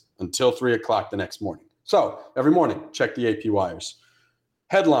takes until 3 o'clock the next morning. So every morning, check the AP wires.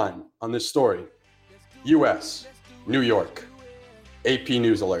 Headline on this story, U.S., New York, AP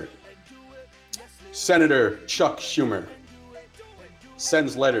News Alert. Senator Chuck Schumer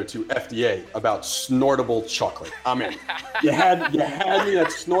sends letter to FDA about snortable chocolate. I'm in. You had me at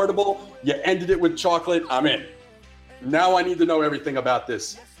snortable. You ended it with chocolate. I'm in. Now I need to know everything about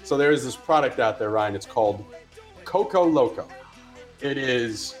this. So there is this product out there, Ryan. It's called Coco Loco.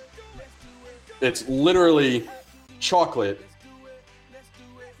 It's literally chocolate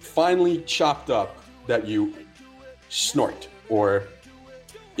finely chopped up that you snort or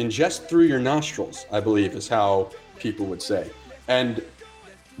ingest through your nostrils, I believe is how people would say. And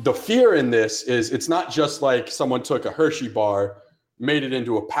the fear in this is it's not just like someone took a Hershey bar, made it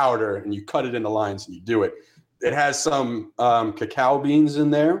into a powder, and you cut it into lines and you do it. It has some cacao beans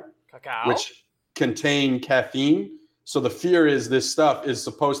in there, which contain caffeine. So the fear is this stuff is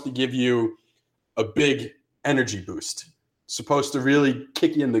supposed to give you a big energy boost, supposed to really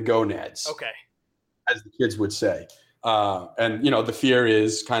kick you in the gonads, as the kids would say. And, the fear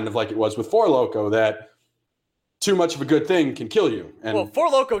is kind of like it was with Four Loko, that too much of a good thing can kill you. And, well, Four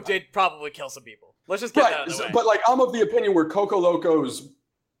Loko did probably kill some people. Let's just get that out of the way. But I'm of the opinion where Coco Loco's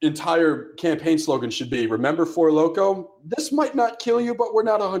entire campaign slogan should be, remember Four Loko? This might not kill you, but we're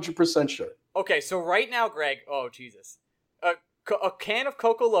not 100% sure. Okay, so right now, Greg, oh, Jesus. a can of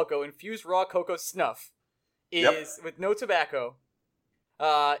Coco Loco infused raw cocoa snuff is with no tobacco.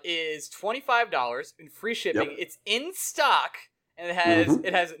 Is $25 and free shipping. Yep. It's in stock and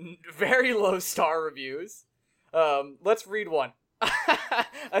it has very low star reviews. Let's read one.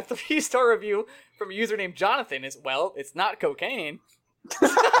 A 3-star review from a user named Jonathan is, well, it's not cocaine.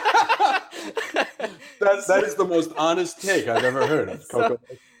 That is the most honest take I've ever heard of.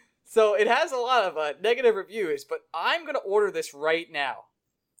 So it has a lot of negative reviews, but I'm gonna order this right now.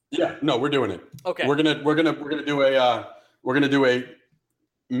 Yeah, no, we're doing it. Okay, we're gonna do a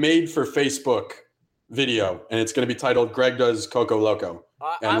made for Facebook video, and it's gonna be titled "Greg Does Coco Loco."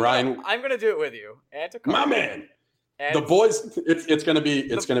 And I'm gonna do it with you. My man, the boys. It's gonna be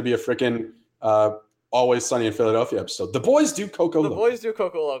a freaking Always Sunny in Philadelphia episode. The boys do Coco Loco. The boys do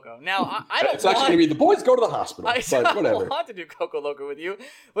Coco Loco. Now, I don't. It's actually gonna be the boys go to the hospital. I don't want to do Coco Loco with you,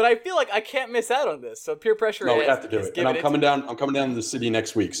 but I feel like I can't miss out on this. So peer pressure. No, we have to do it. And I'm coming down to the city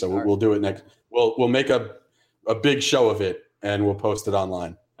next week, so we'll do it next. We'll make a big show of it, and we'll post it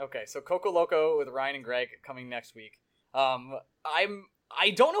online. Okay, so Coco Loco with Ryan and Greg coming next week. I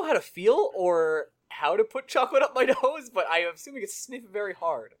don't know how to feel or how to put chocolate up my nose, but I assume it gets sniffed very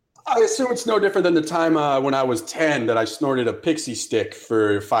hard. I assume it's no different than the time when I was 10 that I snorted a Pixie Stick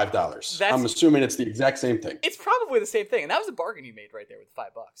for $5. I'm assuming it's the exact same thing. It's probably the same thing, and that was a bargain you made right there with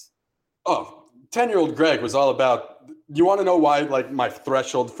 $5. Oh, 10-year-old Greg was all about. You want to know why? Like my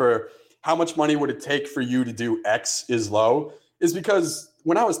threshold for how much money would it take for you to do X is low, is because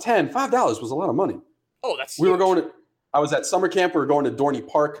when I was 10, $5 was a lot of money. Oh, that's. We huge. Were going to. I was at summer camp. We were going to Dorney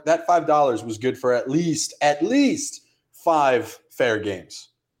Park. That $5 was good for at least 5 fair games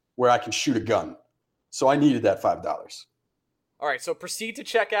where I can shoot a gun. So I needed that $5. All right, so proceed to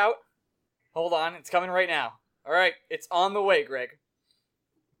check out. Hold on, it's coming right now. All right, it's on the way, Greg.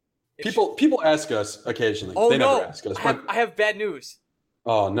 People ask us occasionally. Oh, they no. never ask us. I have bad news.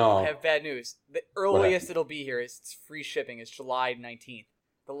 Oh, no. I have bad news. The earliest it'll be here is it's free shipping is July 19th.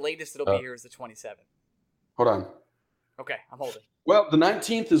 The latest it'll be here is the 27th. Hold on. Okay, I'm holding. Well, the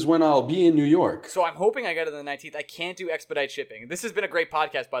 19th is when I'll be in New York. So I'm hoping I get it on the 19th. I can't do expedite shipping. This has been a great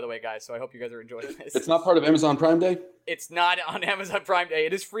podcast, by the way, guys, so I hope you guys are enjoying this. It's not part of Amazon Prime Day? It's not on Amazon Prime Day.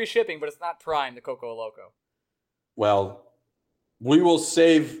 It is free shipping, but it's not Prime, the Coco Loco. Well, we will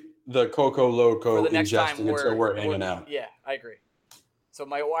save the Coco Loco ingestion until we're hanging out. Yeah, I agree. So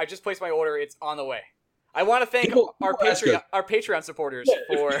I just placed my order. It's on the way. I want to thank our Patreon supporters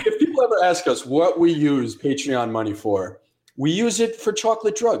for... If people ever ask us what we use Patreon money for, we use it for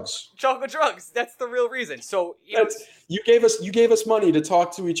chocolate drugs. Chocolate drugs. That's the real reason. So you gave us money to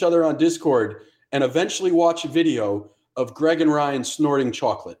talk to each other on Discord and eventually watch a video of Greg and Ryan snorting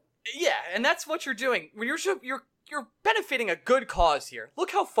chocolate. Yeah, and that's what you're doing. You're benefiting a good cause here.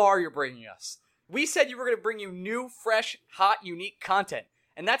 Look how far you're bringing us. We said you were going to bring you new, fresh, hot, unique content,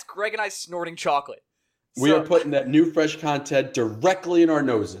 and that's Greg and I snorting chocolate. We are putting that new, fresh content directly in our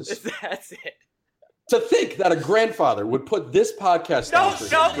noses. That's it. To think that a grandfather would put this podcast on for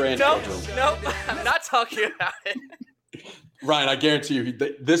his grandchildren. No, I'm not talking about it. Ryan, I guarantee you,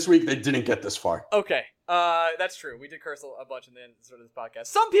 this week they didn't get this far. Okay, that's true. We did curse a bunch in the end of this podcast.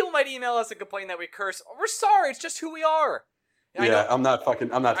 Some people might email us and complain that we curse. We're sorry. It's just who we are. I'm not.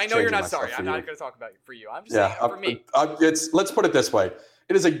 I know you're not sorry. I'm not going to talk about it for you. I'm just saying for me. Let's put it this way.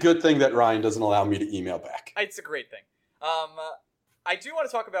 It is a good thing that Ryan doesn't allow me to email back. It's a great thing. I do want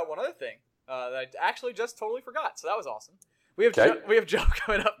to talk about one other thing that I actually just totally forgot. So that was awesome. We have Joe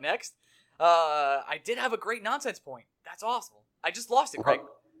coming up next. I did have a great nonsense point. That's awesome. I just lost it, Greg.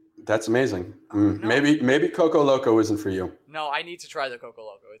 That's amazing. No. Maybe Coco Loco isn't for you. No, I need to try the Coco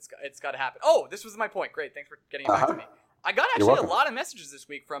Loco. It's got to happen. Oh, this was my point. Great. Thanks for getting it back to me. I got actually a lot of messages this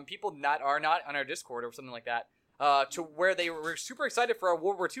week from people that are not on our Discord or something like that, to where they were super excited for our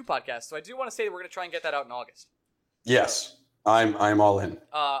World War II podcast. So I do want to say that we're going to try and get that out in August. Yes, I'm all in.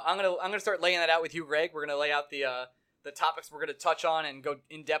 I'm gonna start laying that out with you, Greg. We're gonna lay out the topics we're gonna touch on and go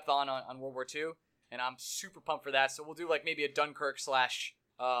in depth on World War II, and I'm super pumped for that. So we'll do like maybe a Dunkirk /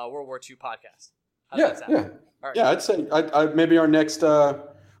 World War II podcast. Yeah. All right. Yeah, I'd say maybe our next.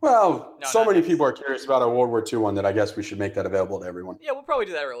 Many people are curious about our World War II one that I guess we should make that available to everyone. Yeah, we'll probably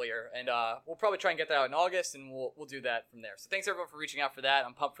do that earlier, and we'll probably try and get that out in August, and we'll do that from there. So thanks everyone for reaching out for that.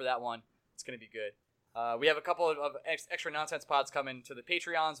 I'm pumped for that one. It's gonna be good. We have a couple of extra nonsense pods coming to the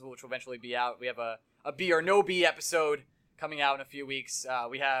Patreons, which will eventually be out. We have a B or No B episode coming out in a few weeks.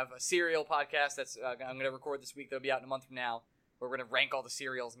 We have a cereal podcast that's I'm going to record this week. That'll be out in a month from now, where we're going to rank all the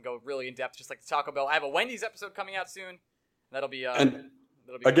cereals and go really in depth, just like the Taco Bell. I have a Wendy's episode coming out soon. That'll be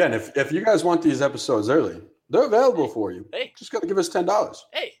again, if you guys want these episodes early, they're available for you. Hey, just got to give us $10.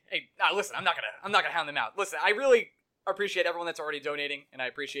 Hey, listen, I'm not gonna hound them out. Listen, I really I appreciate everyone that's already donating, and I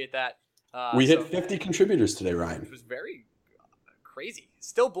appreciate that. We hit 50 contributors today, Ryan. It was very crazy.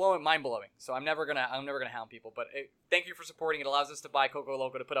 Still mind-blowing. So I'm never gonna hound people, but thank you for supporting. It allows us to buy Coco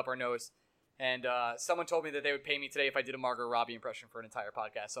Loco to put up our nose. And someone told me that they would pay me today if I did a Margot Robbie impression for an entire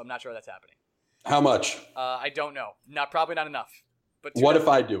podcast. So I'm not sure that's happening. How much? I don't know. Probably not enough. But what if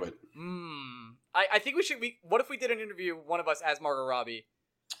I do it? I think we should. What if we did an interview, one of us as Margot Robbie?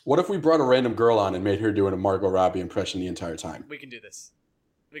 What if we brought a random girl on and made her doing a Margot Robbie impression the entire time? We can do this.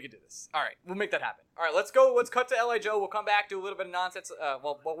 All right, we'll make that happen. All right, let's go. Let's cut to L.A. Joe. We'll come back, do a little bit of nonsense.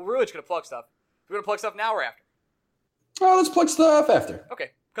 Well, we're really just going to plug stuff. We're going to plug stuff now or after? Oh, let's plug stuff after.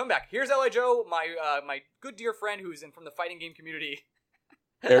 Okay, come back. Here's L.A. Joe, my good dear friend who's from the fighting game community.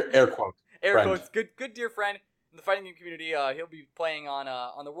 Air quotes. Air quotes. Good dear friend in the fighting game community. He'll be playing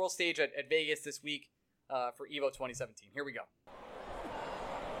on the world stage at Vegas this week for EVO 2017. Here we go.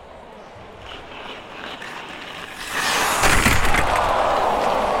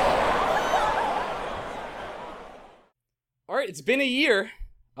 All right, it's been a year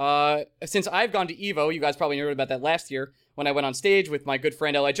since I've gone to EVO. You guys probably heard about that last year when I went on stage with my good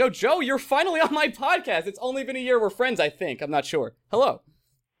friend L.A. Joe. Joe, you're finally on my podcast. It's only been a year. We're friends, I think. I'm not sure. Hello.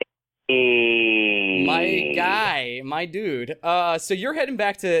 My guy, my dude. So you're heading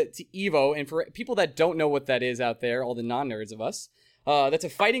back to EVO, and for people that don't know what that is out there, all the non-nerds of us, that's a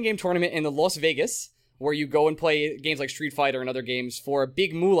fighting game tournament in Las Vegas where you go and play games like Street Fighter and other games for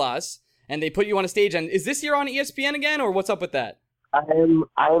big moolahs. And they put you on a stage. And is this year on ESPN again, or what's up with that? I think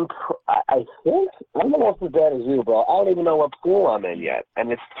I'm almost as bad as you, bro. I don't even know what pool I'm in yet, and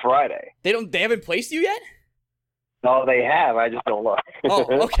it's Friday. They haven't placed you yet? No, they have. I just don't look.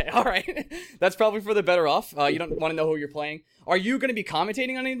 Oh, okay, all right. That's probably for the better off. You don't want to know who you're playing. Are you going to be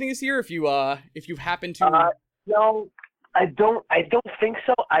commentating on anything this year? If you happen to, no, I don't think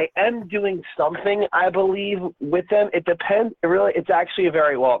so. I am doing something, I believe, with them. It depends. It's actually a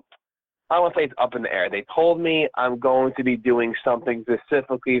very well. I don't want to say it's up in the air. They told me I'm going to be doing something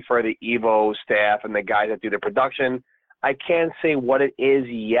specifically for the EVO staff and the guys that do the production. I can't say what it is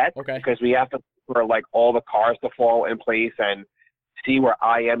yet because we have to for like all the cars to fall in place and see where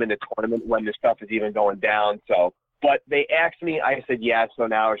I am in the tournament when the stuff is even going down. So, but they asked me, I said yes. So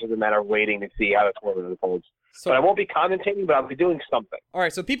now it's just a matter of waiting to see how the tournament unfolds. But I won't be commentating, but I'll be doing something. All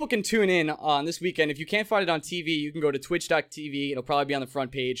right, so people can tune in on this weekend. If you can't find it on TV, you can go to twitch.tv. It'll probably be on the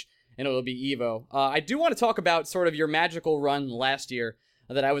front page. And it'll be EVO. I do want to talk about sort of your magical run last year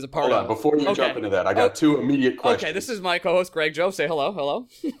that I was a part of. Hold on, before you jump into that, I got two immediate questions. Okay, this is my co-host, Greg. Joe, say hello. Hello.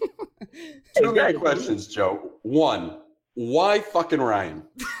 Two immediate questions, Joe. One, why fucking Ryan?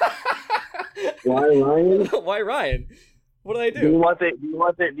 Why Ryan? Why Ryan? What did I do? Do you want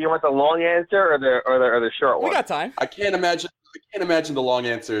the long answer or the short one? We got time. I can't imagine the long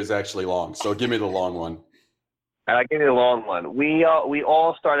answer is actually long. So give me the long one. And I'll give you the long one. We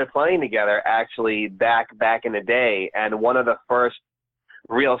all started playing together actually back in the day, and one of the first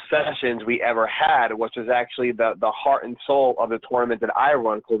real sessions we ever had, which was actually the heart and soul of the tournament that I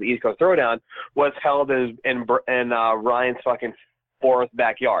run called the East Coast Throwdown, was held in Ryan's fucking forest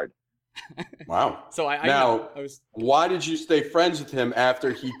backyard. Wow. So why did you stay friends with him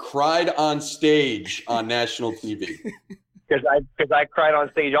after he cried on stage on national TV? Because I cried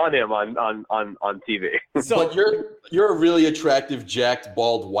on stage on him on TV. So, but you're a really attractive, jacked,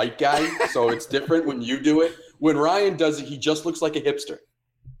 bald white guy, so it's different when you do it. When Ryan does it, he just looks like a hipster.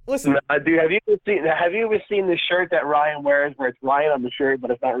 Listen, dude, have you ever seen the shirt that Ryan wears, where it's Ryan on the shirt, but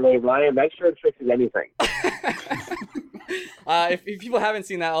it's not really Ryan? That shirt fixes anything. If people haven't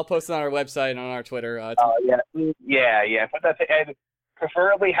seen that, I'll post it on our website and on our Twitter. Yeah. But that's it.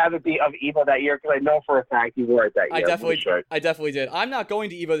 Preferably have it be of EVO that year because I know for a fact you wore it that year. I definitely did. I'm not going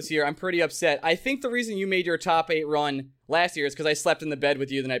to EVO this year. I'm pretty upset. I think the reason you made your top 8 run last year is because I slept in the bed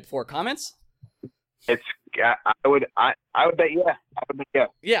with you the night before. Comments? I would bet yeah.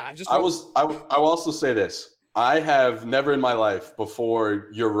 Yeah, I will also say this. I have never in my life before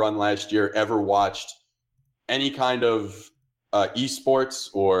your run last year ever watched any kind of esports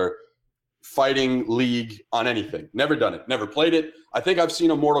or fighting league on anything. Never done it. Never played it. I think I've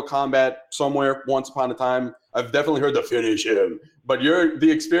seen a Mortal Kombat somewhere once upon a time. I've definitely heard the finish him. But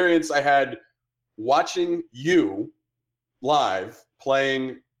the experience I had watching you live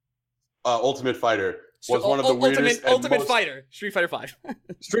playing Ultimate Fighter was one of the weirdest. Ultimate Fighter, Street Fighter 5.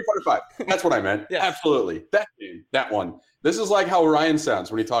 Street Fighter 5. That's what I meant. Yeah. Absolutely. That game, that one. This is like how Ryan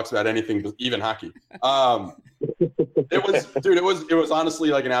sounds when he talks about anything, even hockey. It was honestly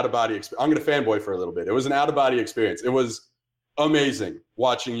like an out-of-body experience. I'm going to fanboy for a little bit. It was an out-of-body experience. It was amazing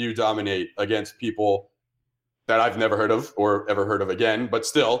watching you dominate against people that I've never heard of or ever heard of again, but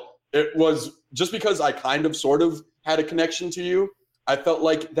still it was just because I kind of sort of had a connection to you. I felt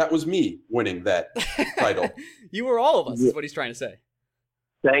like that was me winning that title. You were all of us, is what he's trying to say.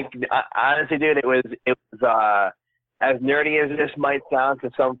 Thank you. Honestly, dude, it was as nerdy as this might sound to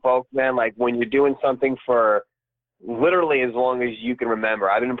some folks, man, like when you're doing something for literally as long as you can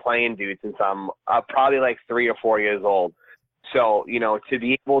remember. I've been playing, dude, since I'm probably like 3 or 4 years old. So, you know, to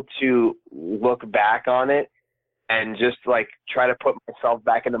be able to look back on it and just like try to put myself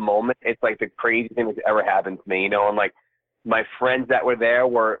back in the moment, it's like the craziest thing that's ever happened to me, you know, and like my friends that were there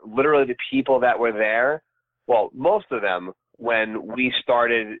were literally the people that were there. Well, most of them, when we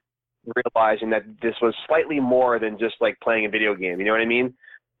started realizing that this was slightly more than just like playing a video game, you know what I mean?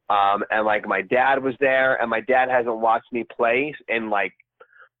 And like my dad was there, and my dad hasn't watched me play in like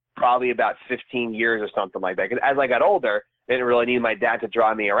probably about 15 years or something like that. Because as I got older, I didn't really need my dad to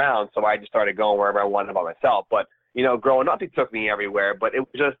drive me around, so I just started going wherever I wanted by myself. But, you know, growing up, he took me everywhere, but it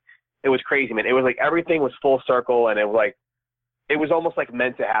was crazy, man. It was like everything was full circle, and it was almost like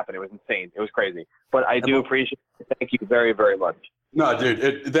meant to happen. It was insane. It was crazy. But I do appreciate it. Thank you very, very much. No,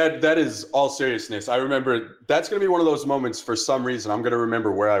 dude, that is all seriousness. I remember that's going to be one of those moments for some reason. I'm going to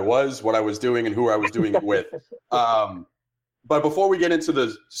remember where I was, what I was doing, and who I was doing it with. But before we get into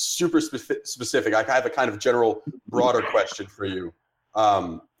the super specific, I have a kind of general, broader question for you.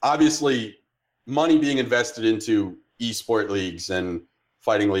 Obviously, money being invested into esport leagues and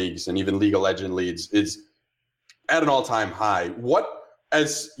fighting leagues and even League of Legends leagues is at an all-time high. What,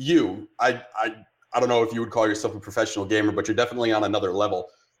 as you, I don't know if you would call yourself a professional gamer, but you're definitely on another level.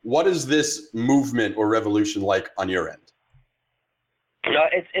 What is this movement or revolution like on your end? You know,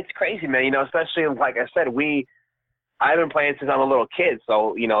 it's crazy, man. You know, especially like I said, I've been playing since I'm a little kid.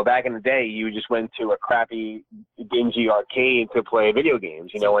 So, you know, back in the day, you just went to a crappy, dingy arcade to play video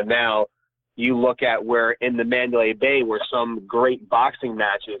games, you know, and now you look at where in the Mandalay Bay where some great boxing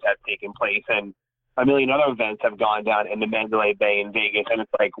matches have taken place and a million other events have gone down in the Mandalay Bay in Vegas. And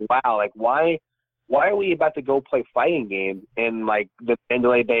it's like, wow, like why are we about to go play fighting games in like the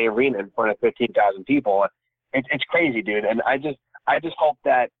Mandalay Bay Arena in front of 15,000 people? It's crazy, dude. And I just hope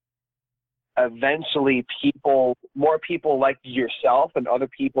that eventually more people like yourself and other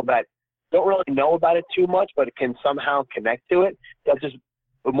people that don't really know about it too much, but can somehow connect to it, that just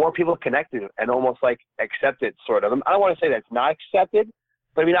more people connect to it and almost like accept it sort of. I don't want to say that's not accepted,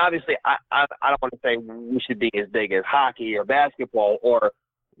 but I mean, obviously I don't want to say we should be as big as hockey or basketball or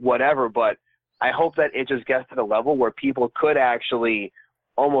whatever, but I hope that it just gets to the level where people could actually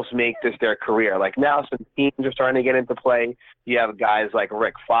almost make this their career. Like now some teams are starting to get into play. You have guys like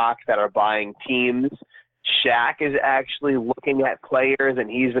Rick Fox that are buying teams. Shaq is actually looking at players, and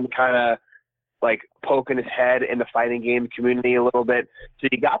he's been kind of like poking his head in the fighting game community a little bit. So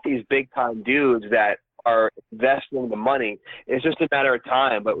you got these big time dudes that are investing the money. It's just a matter of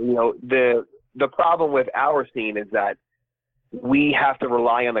time. But, you know, the problem with our scene is that we have to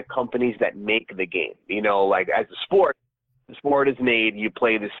rely on the companies that make the game. You know, like as a sport, the sport is made, you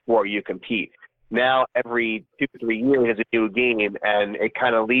play the sport, you compete. Now every 2 or 3 years is a new game, and it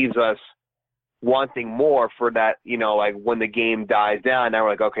kind of leaves us wanting more for that, you know, like when the game dies down, now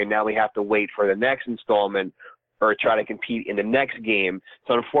we're like, okay, now we have to wait for the next installment or try to compete in the next game.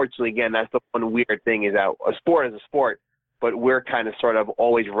 So unfortunately, again, that's the one weird thing is that a sport is a sport, but we're kind of sort of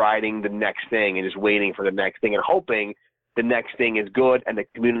always riding the next thing and just waiting for the next thing and hoping the next thing is good and the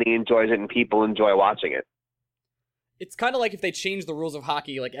community enjoys it and people enjoy watching it. It's kind of like if they change the rules of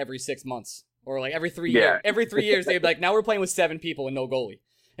hockey like every 6 months or like every 3 years. Every 3 years, they'd be like, now we're playing with 7 people and no goalie.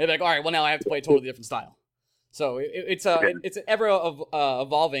 And they'd be like, all right, well, now I have to play a totally different style. So it's an ever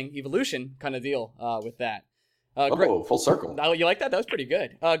evolving evolution kind of deal with that. Greg, full circle. You like that? That was pretty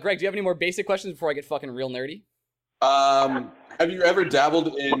good. Greg, do you have any more basic questions before I get fucking real nerdy? Have you ever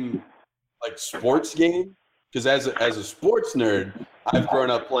dabbled in like sports game? Because as a sports nerd, I've grown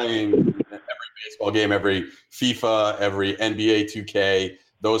up playing every baseball game, every FIFA, every NBA 2K,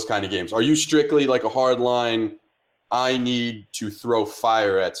 those kind of games. Are you strictly like a hardline, I need to throw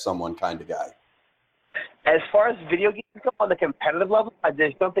fire at someone kind of guy? As far as video games go on the competitive level,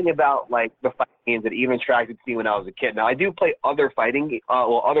 there's something about like the fighting games that even attracted to me when I was a kid. Now I do play other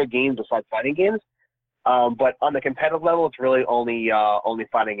other games besides fighting games, but on the competitive level, it's really only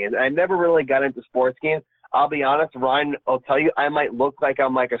fighting games. I never really got into sports games. I'll be honest, Ryan, I'll tell you, I might look like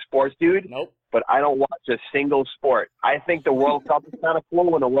I'm like a sports dude, Nope. but I don't watch a single sport. I think the World Cup is kind of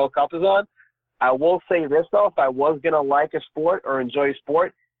cool when the World Cup is on. I will say this, though, if I was going to like a sport or enjoy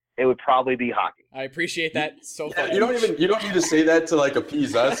sport, it would probably be hockey. I appreciate that so much. You don't need to say that to like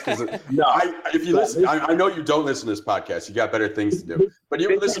appease us, because if you listen, I know you don't listen to this podcast. You got better things to do. But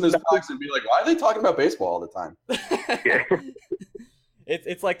you listen to this podcast and be like, why are they talking about baseball all the time?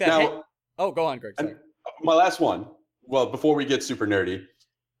 It's like that. Now, go on, Greg. Sorry. My last one. Well, before we get super nerdy,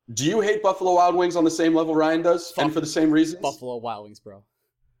 do you hate Buffalo Wild Wings on the same level Ryan does, and for the same reasons? Buffalo Wild Wings, bro.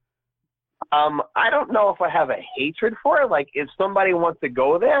 I don't know if I have a hatred for it. Like, if somebody wants to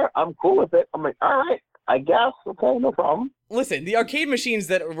go there, I'm cool with it. I'm like, all right, I guess. Okay, no problem. Listen, the arcade machines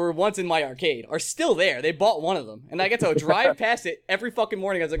that were once in my arcade are still there. They bought one of them, and I get to drive past it every fucking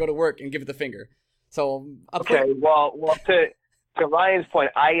morning as I go to work and give it the finger. So, well, to Ryan's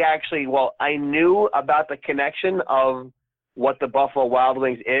point, I knew about the connection of what the Buffalo Wild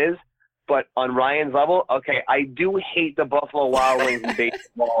Wings is, but on Ryan's level, okay, I do hate the Buffalo Wild Wings in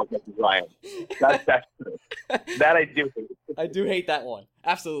baseball against Ryan. That's true. That I do hate. I do hate that one.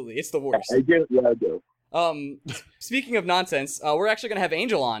 Absolutely. It's the worst. I do. Yeah, I do. Speaking of nonsense, we're actually going to have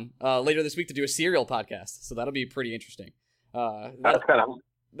Angel on later this week to do a cereal podcast, so that'll be pretty interesting. That's kind of...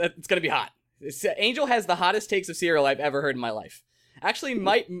 It's going to be hot. Angel has the hottest takes of cereal I've ever heard in my life. Actually,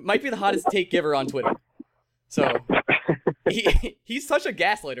 might be the hottest take giver on Twitter. So he's such a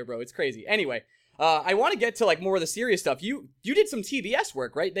gaslighter, bro. It's crazy. Anyway, I want to get to like more of the serious stuff. You did some TBS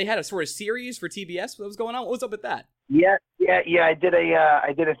work, right? They had a sort of series for TBS. What was going on? What was up with that? Yeah. I did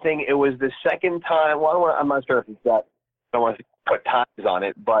a thing. It was the second time. Well, I'm not sure if it's that. I don't want to put times on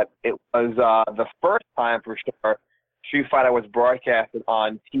it, but it was the first time for sure Street Fighter was broadcasted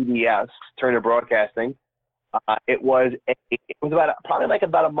on TBS, Turner Broadcasting. It was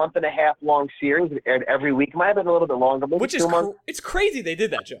about a month and a half long series. It aired every week. It might have been a little bit longer, maybe which is 2 months. It's crazy they did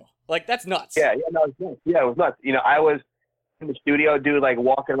that, Joe. Like, that's nuts. Yeah, no, it was nuts. Yeah, it was nuts. You know, I was in the studio, dude, like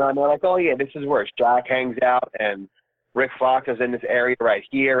walking around there, like, oh yeah, this is where Shaq hangs out, and Rick Fox is in this area right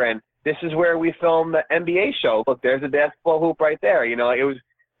here, and this is where we filmed the NBA show. Look, there's a basketball hoop right there. You know, it was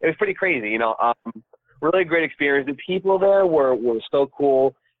pretty crazy. You know, really great experience. The people there were so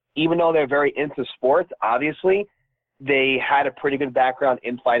cool. Even though they're very into sports, obviously, they had a pretty good background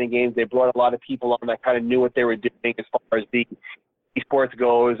in fighting games. They brought a lot of people on that kind of knew what they were doing as far as the esports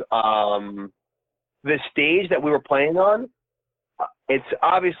goes. The stage that we were playing on, it's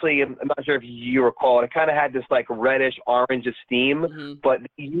obviously, I'm not sure if you recall, it kind of had this like reddish orange steam, but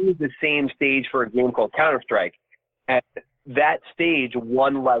they used the same stage for a game called Counter-Strike. And that stage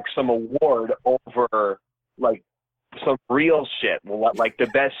won like some award over like some real shit, like the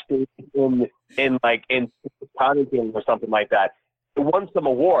best stage in counter games or something like that. It won some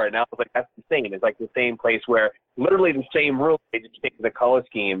award, and I was like, that's insane. It's like the same place where literally the same room, they just changed the color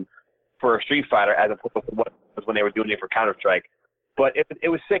scheme for a Street Fighter as opposed to what it was when they were doing it for Counter-Strike. But it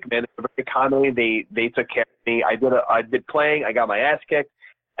was sick, man. It was very comedy. They took care of me. I did playing. I got my ass kicked.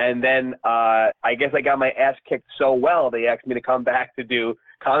 And then I guess I got my ass kicked so well, they asked me to come back to do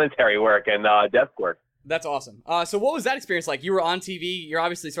commentary work and desk work. That's awesome. So what was that experience like? You were on TV. You're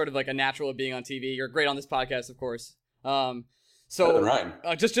obviously sort of like a natural of being on TV. You're great on this podcast, of course.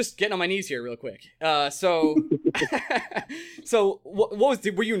 Just getting on my knees here real quick. So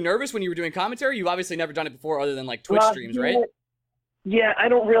were you nervous when you were doing commentary? You've obviously never done it before other than like Twitch streams, right? Yeah, I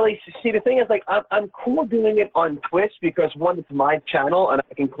don't really see. The thing is, like, I'm cool doing it on Twitch because one, it's my channel and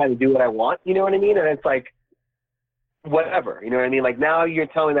I can kind of do what I want. You know what I mean? And it's like, whatever. You know what I mean? Like, now you're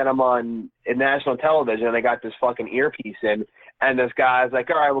telling me that I'm on national television and I got this fucking earpiece in, and this guy's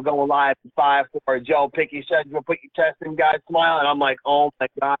like, all right, we're going live in 5, 4, Joe, pick your chest, put your chest in, guys, smile. And I'm like, oh my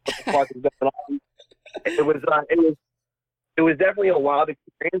God, what the fuck is going on? It was definitely a wild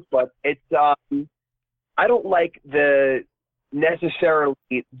experience, but it's, I don't like necessarily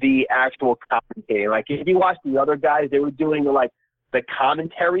the actual commentating. Like, if you watch the other guys, they were doing like the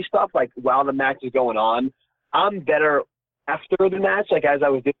commentary stuff, like while the match is going on. I'm better after the match, like as I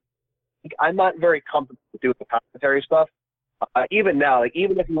was doing. I'm not very comfortable doing the commentary stuff. Even now, like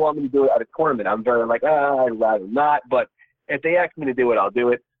even if you want me to do it at a tournament, I'm very like, I'd rather not. But if they ask me to do it, I'll do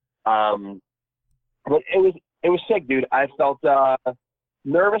it. But it was sick, dude. I felt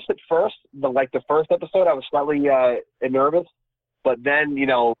nervous at first, but like the first episode, I was slightly nervous. But then, you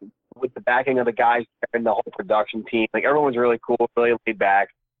know, with the backing of the guys and the whole production team, like everyone was really cool, really laid back.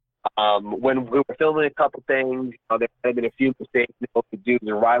 When we were filming a couple things, there had been a few mistakes. Dudes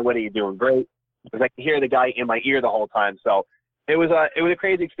are right, what are you doing? Great. Because I could hear the guy in my ear the whole time. So it was a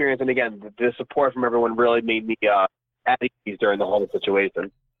crazy experience. And again, the support from everyone really made me at ease during the whole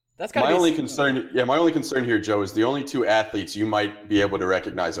situation. That's my only concern. Yeah, my only concern here, Joe, is the only two athletes you might be able to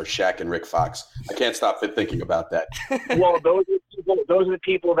recognize are Shaq and Rick Fox. I can't stop thinking about that. Well, those are the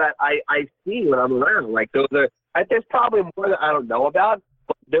people that I see when I'm around. Like there's probably more that I don't know about,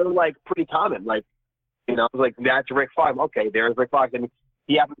 but they're like pretty common. Like, you know, like that's Rick Fox. Okay, there's Rick Fox, and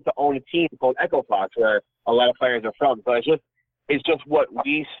he happens to own a team called Echo Fox, where a lot of players are from. So it's just what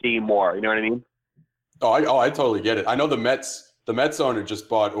we see more. You know what I mean? Oh, I totally get it. I know the Mets the Mets owner just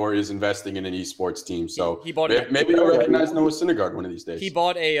bought or is investing in an esports team. So he bought maybe he'll recognize Noah Syndergaard one of these days. He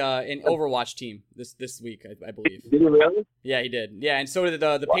bought an Overwatch team this week, I believe. Did he really? Yeah, he did. Yeah, and so did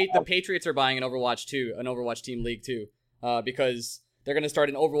the Patriots are buying an Overwatch team league too, because they're going to start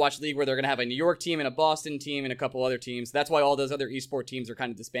an Overwatch league where they're going to have a New York team and a Boston team and a couple other teams. That's why all those other esport teams are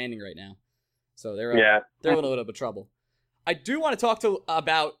kind of disbanding right now. So they're in a little bit of trouble. I do want to talk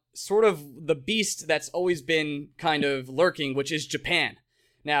about sort of the beast that's always been kind of lurking, which is Japan.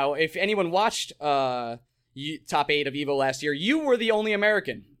 Now, if anyone watched Top 8 of EVO last year, you were the only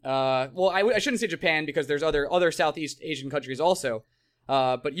American. Well, I shouldn't say Japan because there's other Southeast Asian countries also,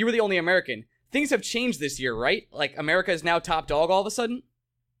 but you were the only American. Things have changed this year, right? Like, America is now top dog all of a sudden?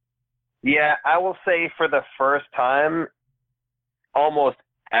 Yeah, I will say for the first time almost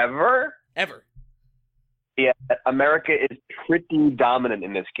ever. Yeah, America is pretty dominant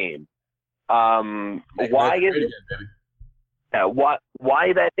in this game. Why is it?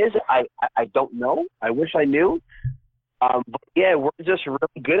 Why that is? I don't know. I wish I knew. But yeah, we're just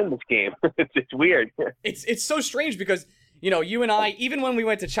really good in this game. It's weird. It's so strange because you and I, even when we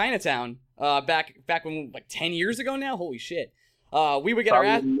went to Chinatown back when like 10 years ago now, holy shit, we would get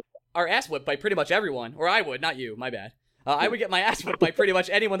our ass whipped by pretty much everyone, or I would, not you, my bad. I would get my ass whipped by pretty much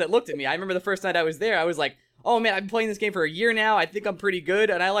anyone that looked at me. I remember the first night I was there, I was like, oh man, I've been playing this game for a year now. I think I'm pretty good.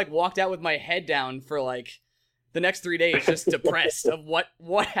 And I like walked out with my head down for like the next 3 days, just depressed of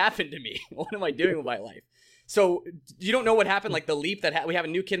what happened to me. What am I doing with my life? So you don't know what happened, like the leap that we have a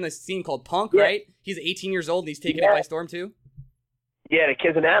new kid in the scene called Punk, right? He's 18 years old and he's taking it by storm too. Yeah, the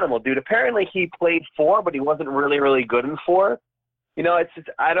kid's an animal, dude. Apparently he played 4, but he wasn't really, really good in 4. It's just,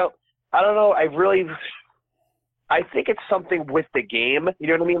 I don't know. I think it's something with the game. You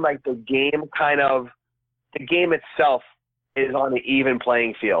know what I mean? Like the game itself is on an even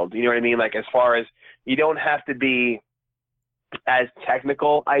playing field. You know what I mean? Like as far as you don't have to be as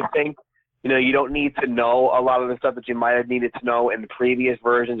technical, I think. You don't need to know a lot of the stuff that you might have needed to know in the previous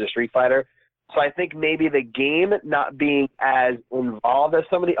versions of Street Fighter. So I think maybe the game not being as involved as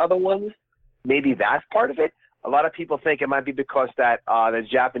some of the other ones, maybe that's part of it. A lot of people think it might be because that the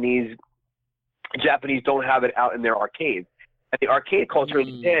Japanese don't have it out in their arcades. And the arcade culture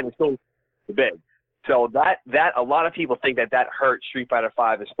in Japan is so big. So that a lot of people think that hurt Street Fighter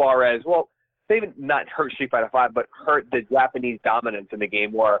V as far as, well, maybe not hurt Street Fighter V, but hurt the Japanese dominance in the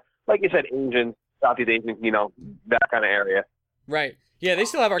game where, like you said, Asians, Southeast Asians, that kind of area. Right. Yeah, they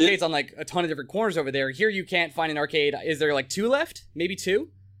still have arcades on like a ton of different corners over there. Here you can't find an arcade. Is there like 2 left? Maybe 2?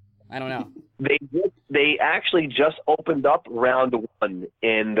 I don't know. They actually just opened up round 1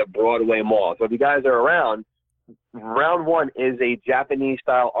 in the Broadway Mall. So if you guys are around, round 1 is a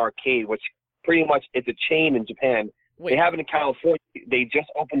Japanese-style arcade, which pretty much it's a chain in Japan. Wait. They have it in California. They just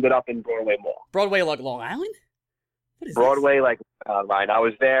opened it up in Broadway Mall. Broadway, like Long Island? What is Broadway, this? Like Ryan. I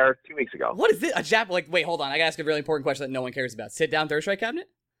was there 2 weeks ago. What is this? Wait, hold on. I gotta ask a really important question that no one cares about. Sit-down third strike cabinet?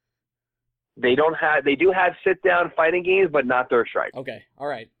 They do have sit-down fighting games, but not third strike. Okay. All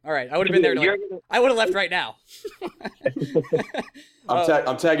right. I would have been there. I would have left right now.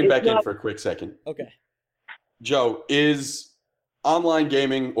 I'm tagging back in for a quick second. Okay. Joe, is online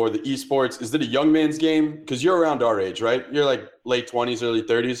gaming or the esports, is it a young man's game? Because you're around our age, right? You're like late 20s, early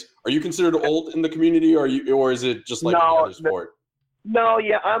 30s. Are you considered old in the community, or is it just like any other sport? No,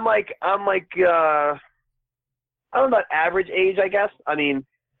 yeah, I'm like I don't know, average age, I guess. I mean,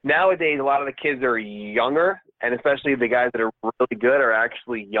 nowadays a lot of the kids are younger, and especially the guys that are really good are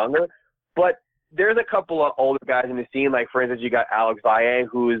actually younger. But there's a couple of older guys in the scene. Like for instance, you got Alex Valle,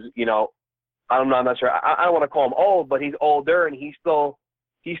 who's I'm not sure. I don't want to call him old, but he's older and he still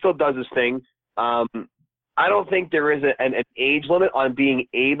does his thing. I don't think there is an age limit on being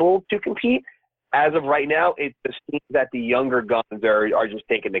able to compete. As of right now, it just seems that the younger guns are just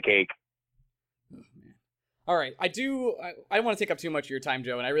taking the cake. All right. I don't want to take up too much of your time,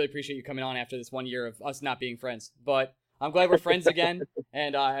 Joe, and I really appreciate you coming on after this 1 year of us not being friends. But I'm glad we're friends again,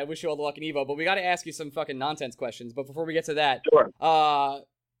 and I wish you all the luck in EVO. But we got to ask you some fucking nonsense questions. But before we get to that, sure.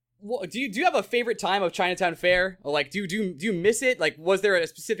 Do you have a favorite time of Chinatown Fair? Or like, do you miss it? Like, was there a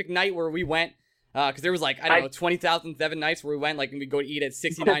specific night where we went? Because there was like, I don't know, 20,007 nights where we went, like, and we go to eat at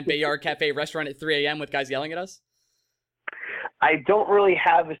 69 Bayard Cafe restaurant at 3 a.m. with guys yelling at us. I don't really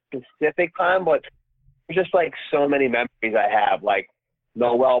have a specific time, but there's just like so many memories I have, like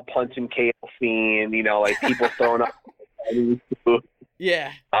Noel punching KO Fiend, like people throwing up.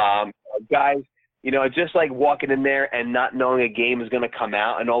 Yeah. Guys, just like walking in there and not knowing a game is going to come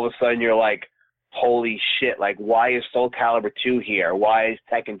out, and all of a sudden you're like, holy shit, like, why is Soul Calibur 2 here? Why is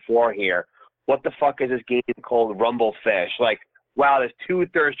Tekken 4 here? What the fuck is this game called Rumble Fish? Like, wow, there's 2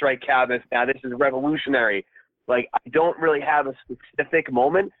 third strike cabinets now. This is revolutionary. Like, I don't really have a specific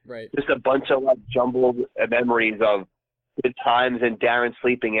moment. Right. Just a bunch of like jumbled memories of good times and Darren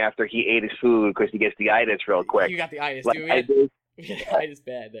sleeping after he ate his food because he gets the itis real quick. You got the itis, like, dude. The itis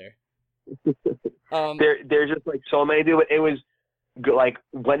bad there. There's just like so many, dude. It was like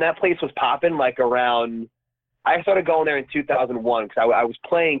when that place was popping, like around. I started going there in 2001 because I was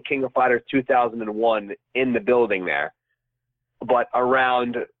playing King of Fighters 2001 in the building there, but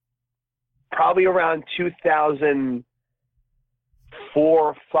probably around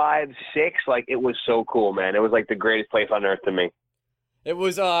 2004, 5, 6, like it was so cool, man. It was like the greatest place on earth to me. It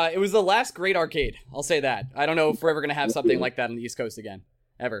was the last great arcade. I'll say that. I don't know if we're ever gonna have something like that on the East Coast again,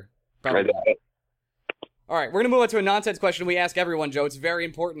 ever. Probably not. All right, we're going to move on to a nonsense question we ask everyone, Joe. It's very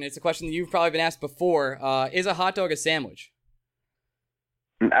important. It's a question that you've probably been asked before. Is a hot dog a sandwich?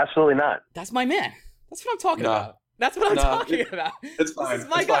 Absolutely not. That's my man. That's what I'm talking about. That's what I'm talking about. It's fine. It's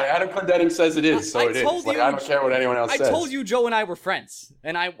fine. Adam Clendenning says it is, so it is. Like, I don't care what anyone else says. I told you Joe and I were friends,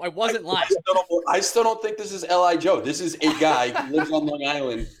 and I wasn't lying. I still don't think this is L.I. Joe. This is a guy who lives on Long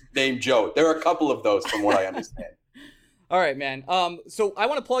Island named Joe. There are a couple of those from what I understand. All right, man. So I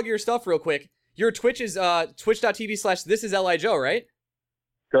want to plug your stuff real quick. Your Twitch is twitch.tv/thisislijoe, right?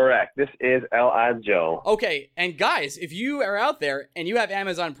 Correct. This is L.I. Joe. Okay, and guys, if you are out there and you have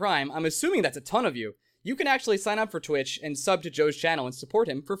Amazon Prime, I'm assuming that's a ton of you, you can actually sign up for Twitch and sub to Joe's channel and support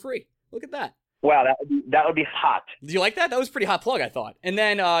him for free. Look at that. Wow, that would be hot. Do you like that? That was a pretty hot plug, I thought. And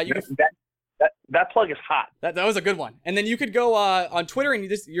then you can... That plug is hot. That was a good one. And then you could go on Twitter,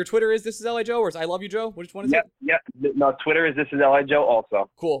 and your Twitter is This Is L.I. Joe, or is I Love You Joe? Which one is it? Yep. No, Twitter is This Is L.I. Joe also.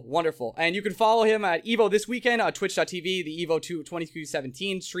 Cool. Wonderful. And you can follow him at EVO this weekend on twitch.tv, the EVO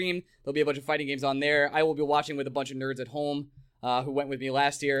 2017 stream. There'll be a bunch of fighting games on there. I will be watching with a bunch of nerds at home who went with me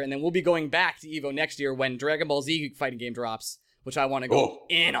last year. And then we'll be going back to EVO next year when Dragon Ball Z fighting game drops, which I want to go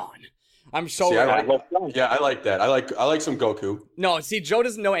in on. I'm so I like that. I like some Goku. No, see, Joe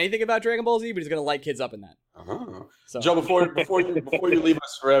doesn't know anything about Dragon Ball Z, but he's gonna light kids up in that. So. Joe, before you leave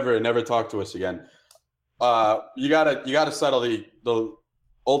us forever and never talk to us again, you gotta settle the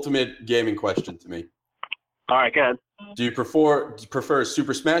ultimate gaming question to me. All right, go ahead. Do you prefer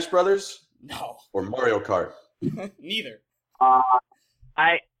Super Smash Brothers? No. Or Mario Kart? Neither.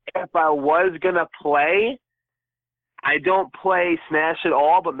 If I was gonna play. I don't play Smash at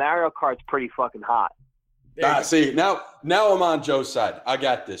all, but Mario Kart's pretty fucking hot. See, now I'm on Joe's side. I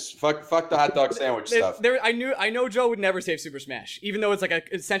got this. Fuck the hot dog sandwich stuff. I know Joe would never save Super Smash, even though it's like an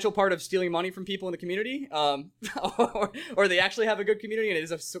essential part of stealing money from people in the community. Or they actually have a good community and it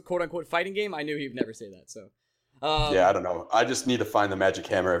is a quote unquote fighting game. I knew he would never say that. So. Yeah, I don't know. I just need to find the magic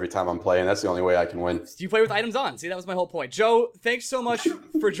hammer every time I'm playing. That's the only way I can win. You play with items on. See, that was my whole point. Joe, thanks so much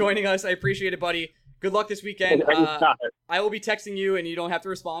for joining us. I appreciate it, buddy. Good luck this weekend. I will be texting you, and you don't have to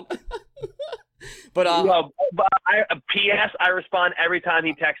respond. But P.S. I respond every time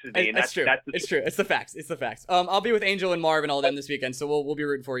he texts me. And that's true. It's true. It's the facts. I'll be with Angel and Marv and all them this weekend, so we'll be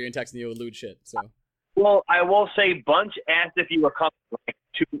rooting for you and texting you with lewd shit. So. Well, I will say, Bunch asked if you were coming like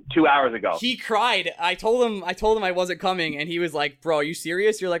two hours ago. He cried. I told him I wasn't coming, and he was like, "Bro, are you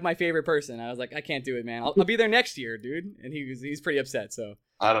serious? You're like my favorite person." I was like, "I can't do it, man. I'll be there next year, dude." And he's pretty upset. So.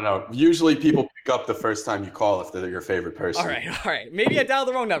 I don't know. Usually people pick up the first time you call if they're your favorite person. All right. Maybe I dialed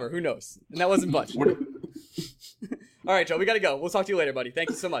the wrong number. Who knows? And that wasn't Bunch. All right, Joe, we got to go. We'll talk to you later, buddy.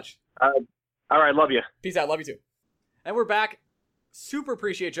 Thank you so much. All right, love you. Peace out. Love you too. And we're back. Super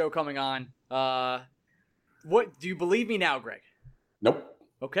appreciate Joe coming on. What do you believe me now, Greg? Nope.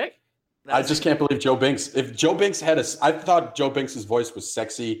 Okay. I just can't believe Joe Binks. If Joe Binks I thought Joe Binks' voice was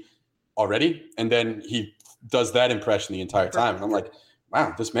sexy already, and then he does that impression the entire time. And I'm like,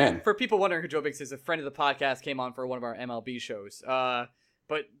 wow, this man. For people wondering who Joe Binks is, a friend of the podcast, came on for one of our MLB shows.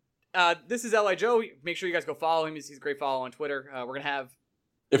 But this is L.I. Joe. Make sure you guys go follow him. He's a great follow on Twitter. We're going to have...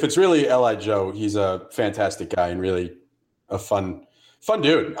 If it's really L.I. Joe, he's a fantastic guy and really a fun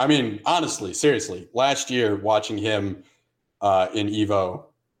dude. I mean, honestly, seriously, last year watching him in EVO,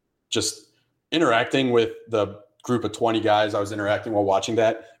 just interacting with the group of 20 guys I was interacting while watching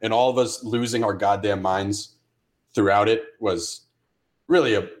that, and all of us losing our goddamn minds throughout it was...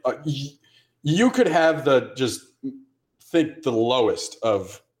 Really, you could have think the lowest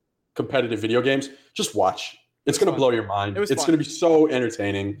of competitive video games. Just watch. It's going to blow your mind. It's going to be so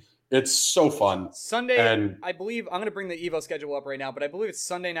entertaining. It's so fun. Sunday, and I believe, I'm going to bring the EVO schedule up right now, but I believe it's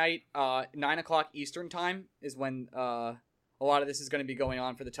Sunday night, 9 o'clock Eastern time is when a lot of this is going to be going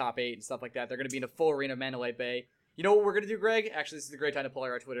on for the top 8 and stuff like that. They're going to be in a full arena of Mandalay Bay. You know what we're going to do, Greg? Actually, this is a great time to plug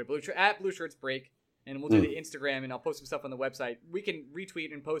our Twitter, at Blue Shirts Break. And we'll do the Instagram, and I'll post some stuff on the website. We can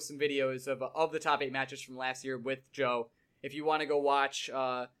retweet and post some videos of the top 8 matches from last year with Joe. If you want to go watch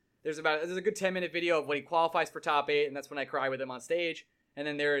There's a good 10-minute video of when he qualifies for top 8, and that's when I cry with him on stage. And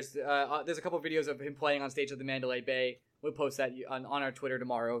then there's a couple of videos of him playing on stage at the Mandalay Bay. We'll post that on our Twitter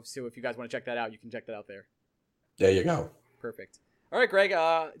tomorrow. So if you guys want to check that out, you can check that out there. There you go. Perfect. All right, Greg.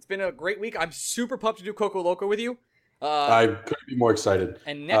 It's been a great week. I'm super pumped to do Coco Loco with you. I couldn't be more excited.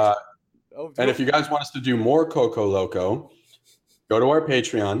 And next, if you guys want us to do more Coco Loco, go to our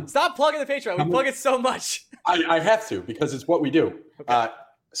Patreon. Stop plugging the Patreon. We plug it so much. I have to because it's what we do. Okay.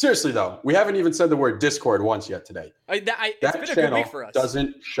 Seriously, though, we haven't even said the word Discord once yet today. It's been a good week for us.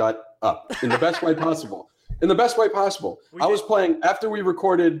 Doesn't shut up in the best way possible. In the best way possible. I was playing after we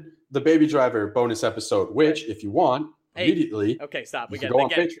recorded the Baby Driver bonus episode, which, if you want, immediately. Okay, stop. They get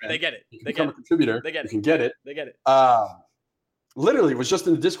it. They get it. You can become a contributor. They get it. You can get it. They get it. Literally, was just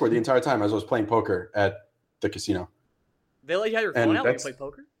in the Discord the entire time as I was playing poker at the casino. They let you have your phone out when you play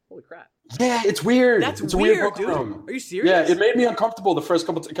poker? Holy crap. Yeah, it's weird. That's a weird, poker dude. room. Are you serious? Yeah, it made me uncomfortable the first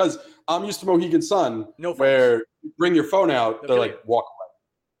couple because I'm used to Mohegan Sun, where you bring your phone out, they're like, walk away.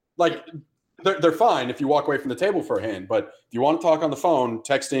 Like, they're fine if you walk away from the table for a hand, but if you want to talk on the phone,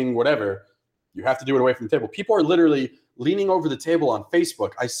 texting, whatever, you have to do it away from the table. People are literally leaning over the table on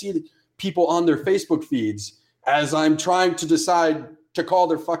Facebook. I see people on their Facebook feeds as I'm trying to decide to call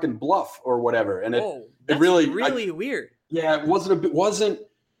their fucking bluff or whatever, and it really weird. Yeah, it wasn't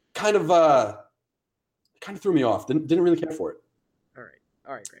kind of threw me off. Didn't really care for it.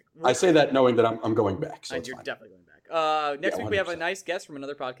 All right, Greg. I say that knowing that I'm going back. So and you're definitely going back. Next week 100%. We have a nice guest from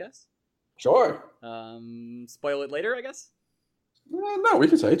another podcast. Sure. Spoil it later, I guess. No, we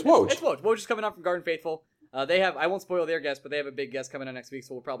can say it's Woj. It's Woj. Woj is coming out from Garden Faithful. I won't spoil their guest, but they have a big guest coming on next week,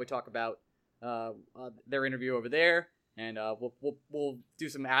 so we'll probably talk about their interview over there, and we'll do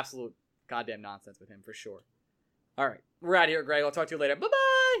some absolute goddamn nonsense with him for sure. All right, we're out of here, Greg. I'll talk to you later. Bye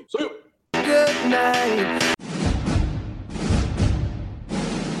bye. See you. Good night.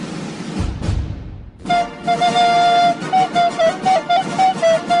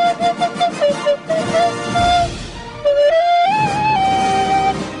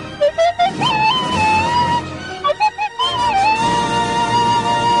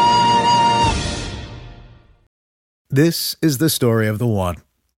 This is the story of the one.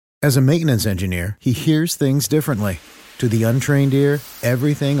 As a maintenance engineer, he hears things differently. To the untrained ear,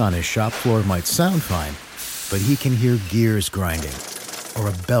 everything on his shop floor might sound fine, but he can hear gears grinding or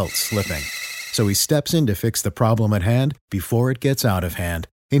a belt slipping. So he steps in to fix the problem at hand before it gets out of hand.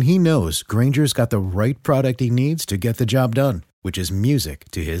 And he knows Grainger's got the right product he needs to get the job done, which is music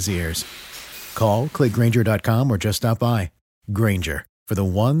to his ears. Call, click Grainger.com, or just stop by. Grainger, for the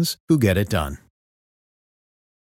ones who get it done.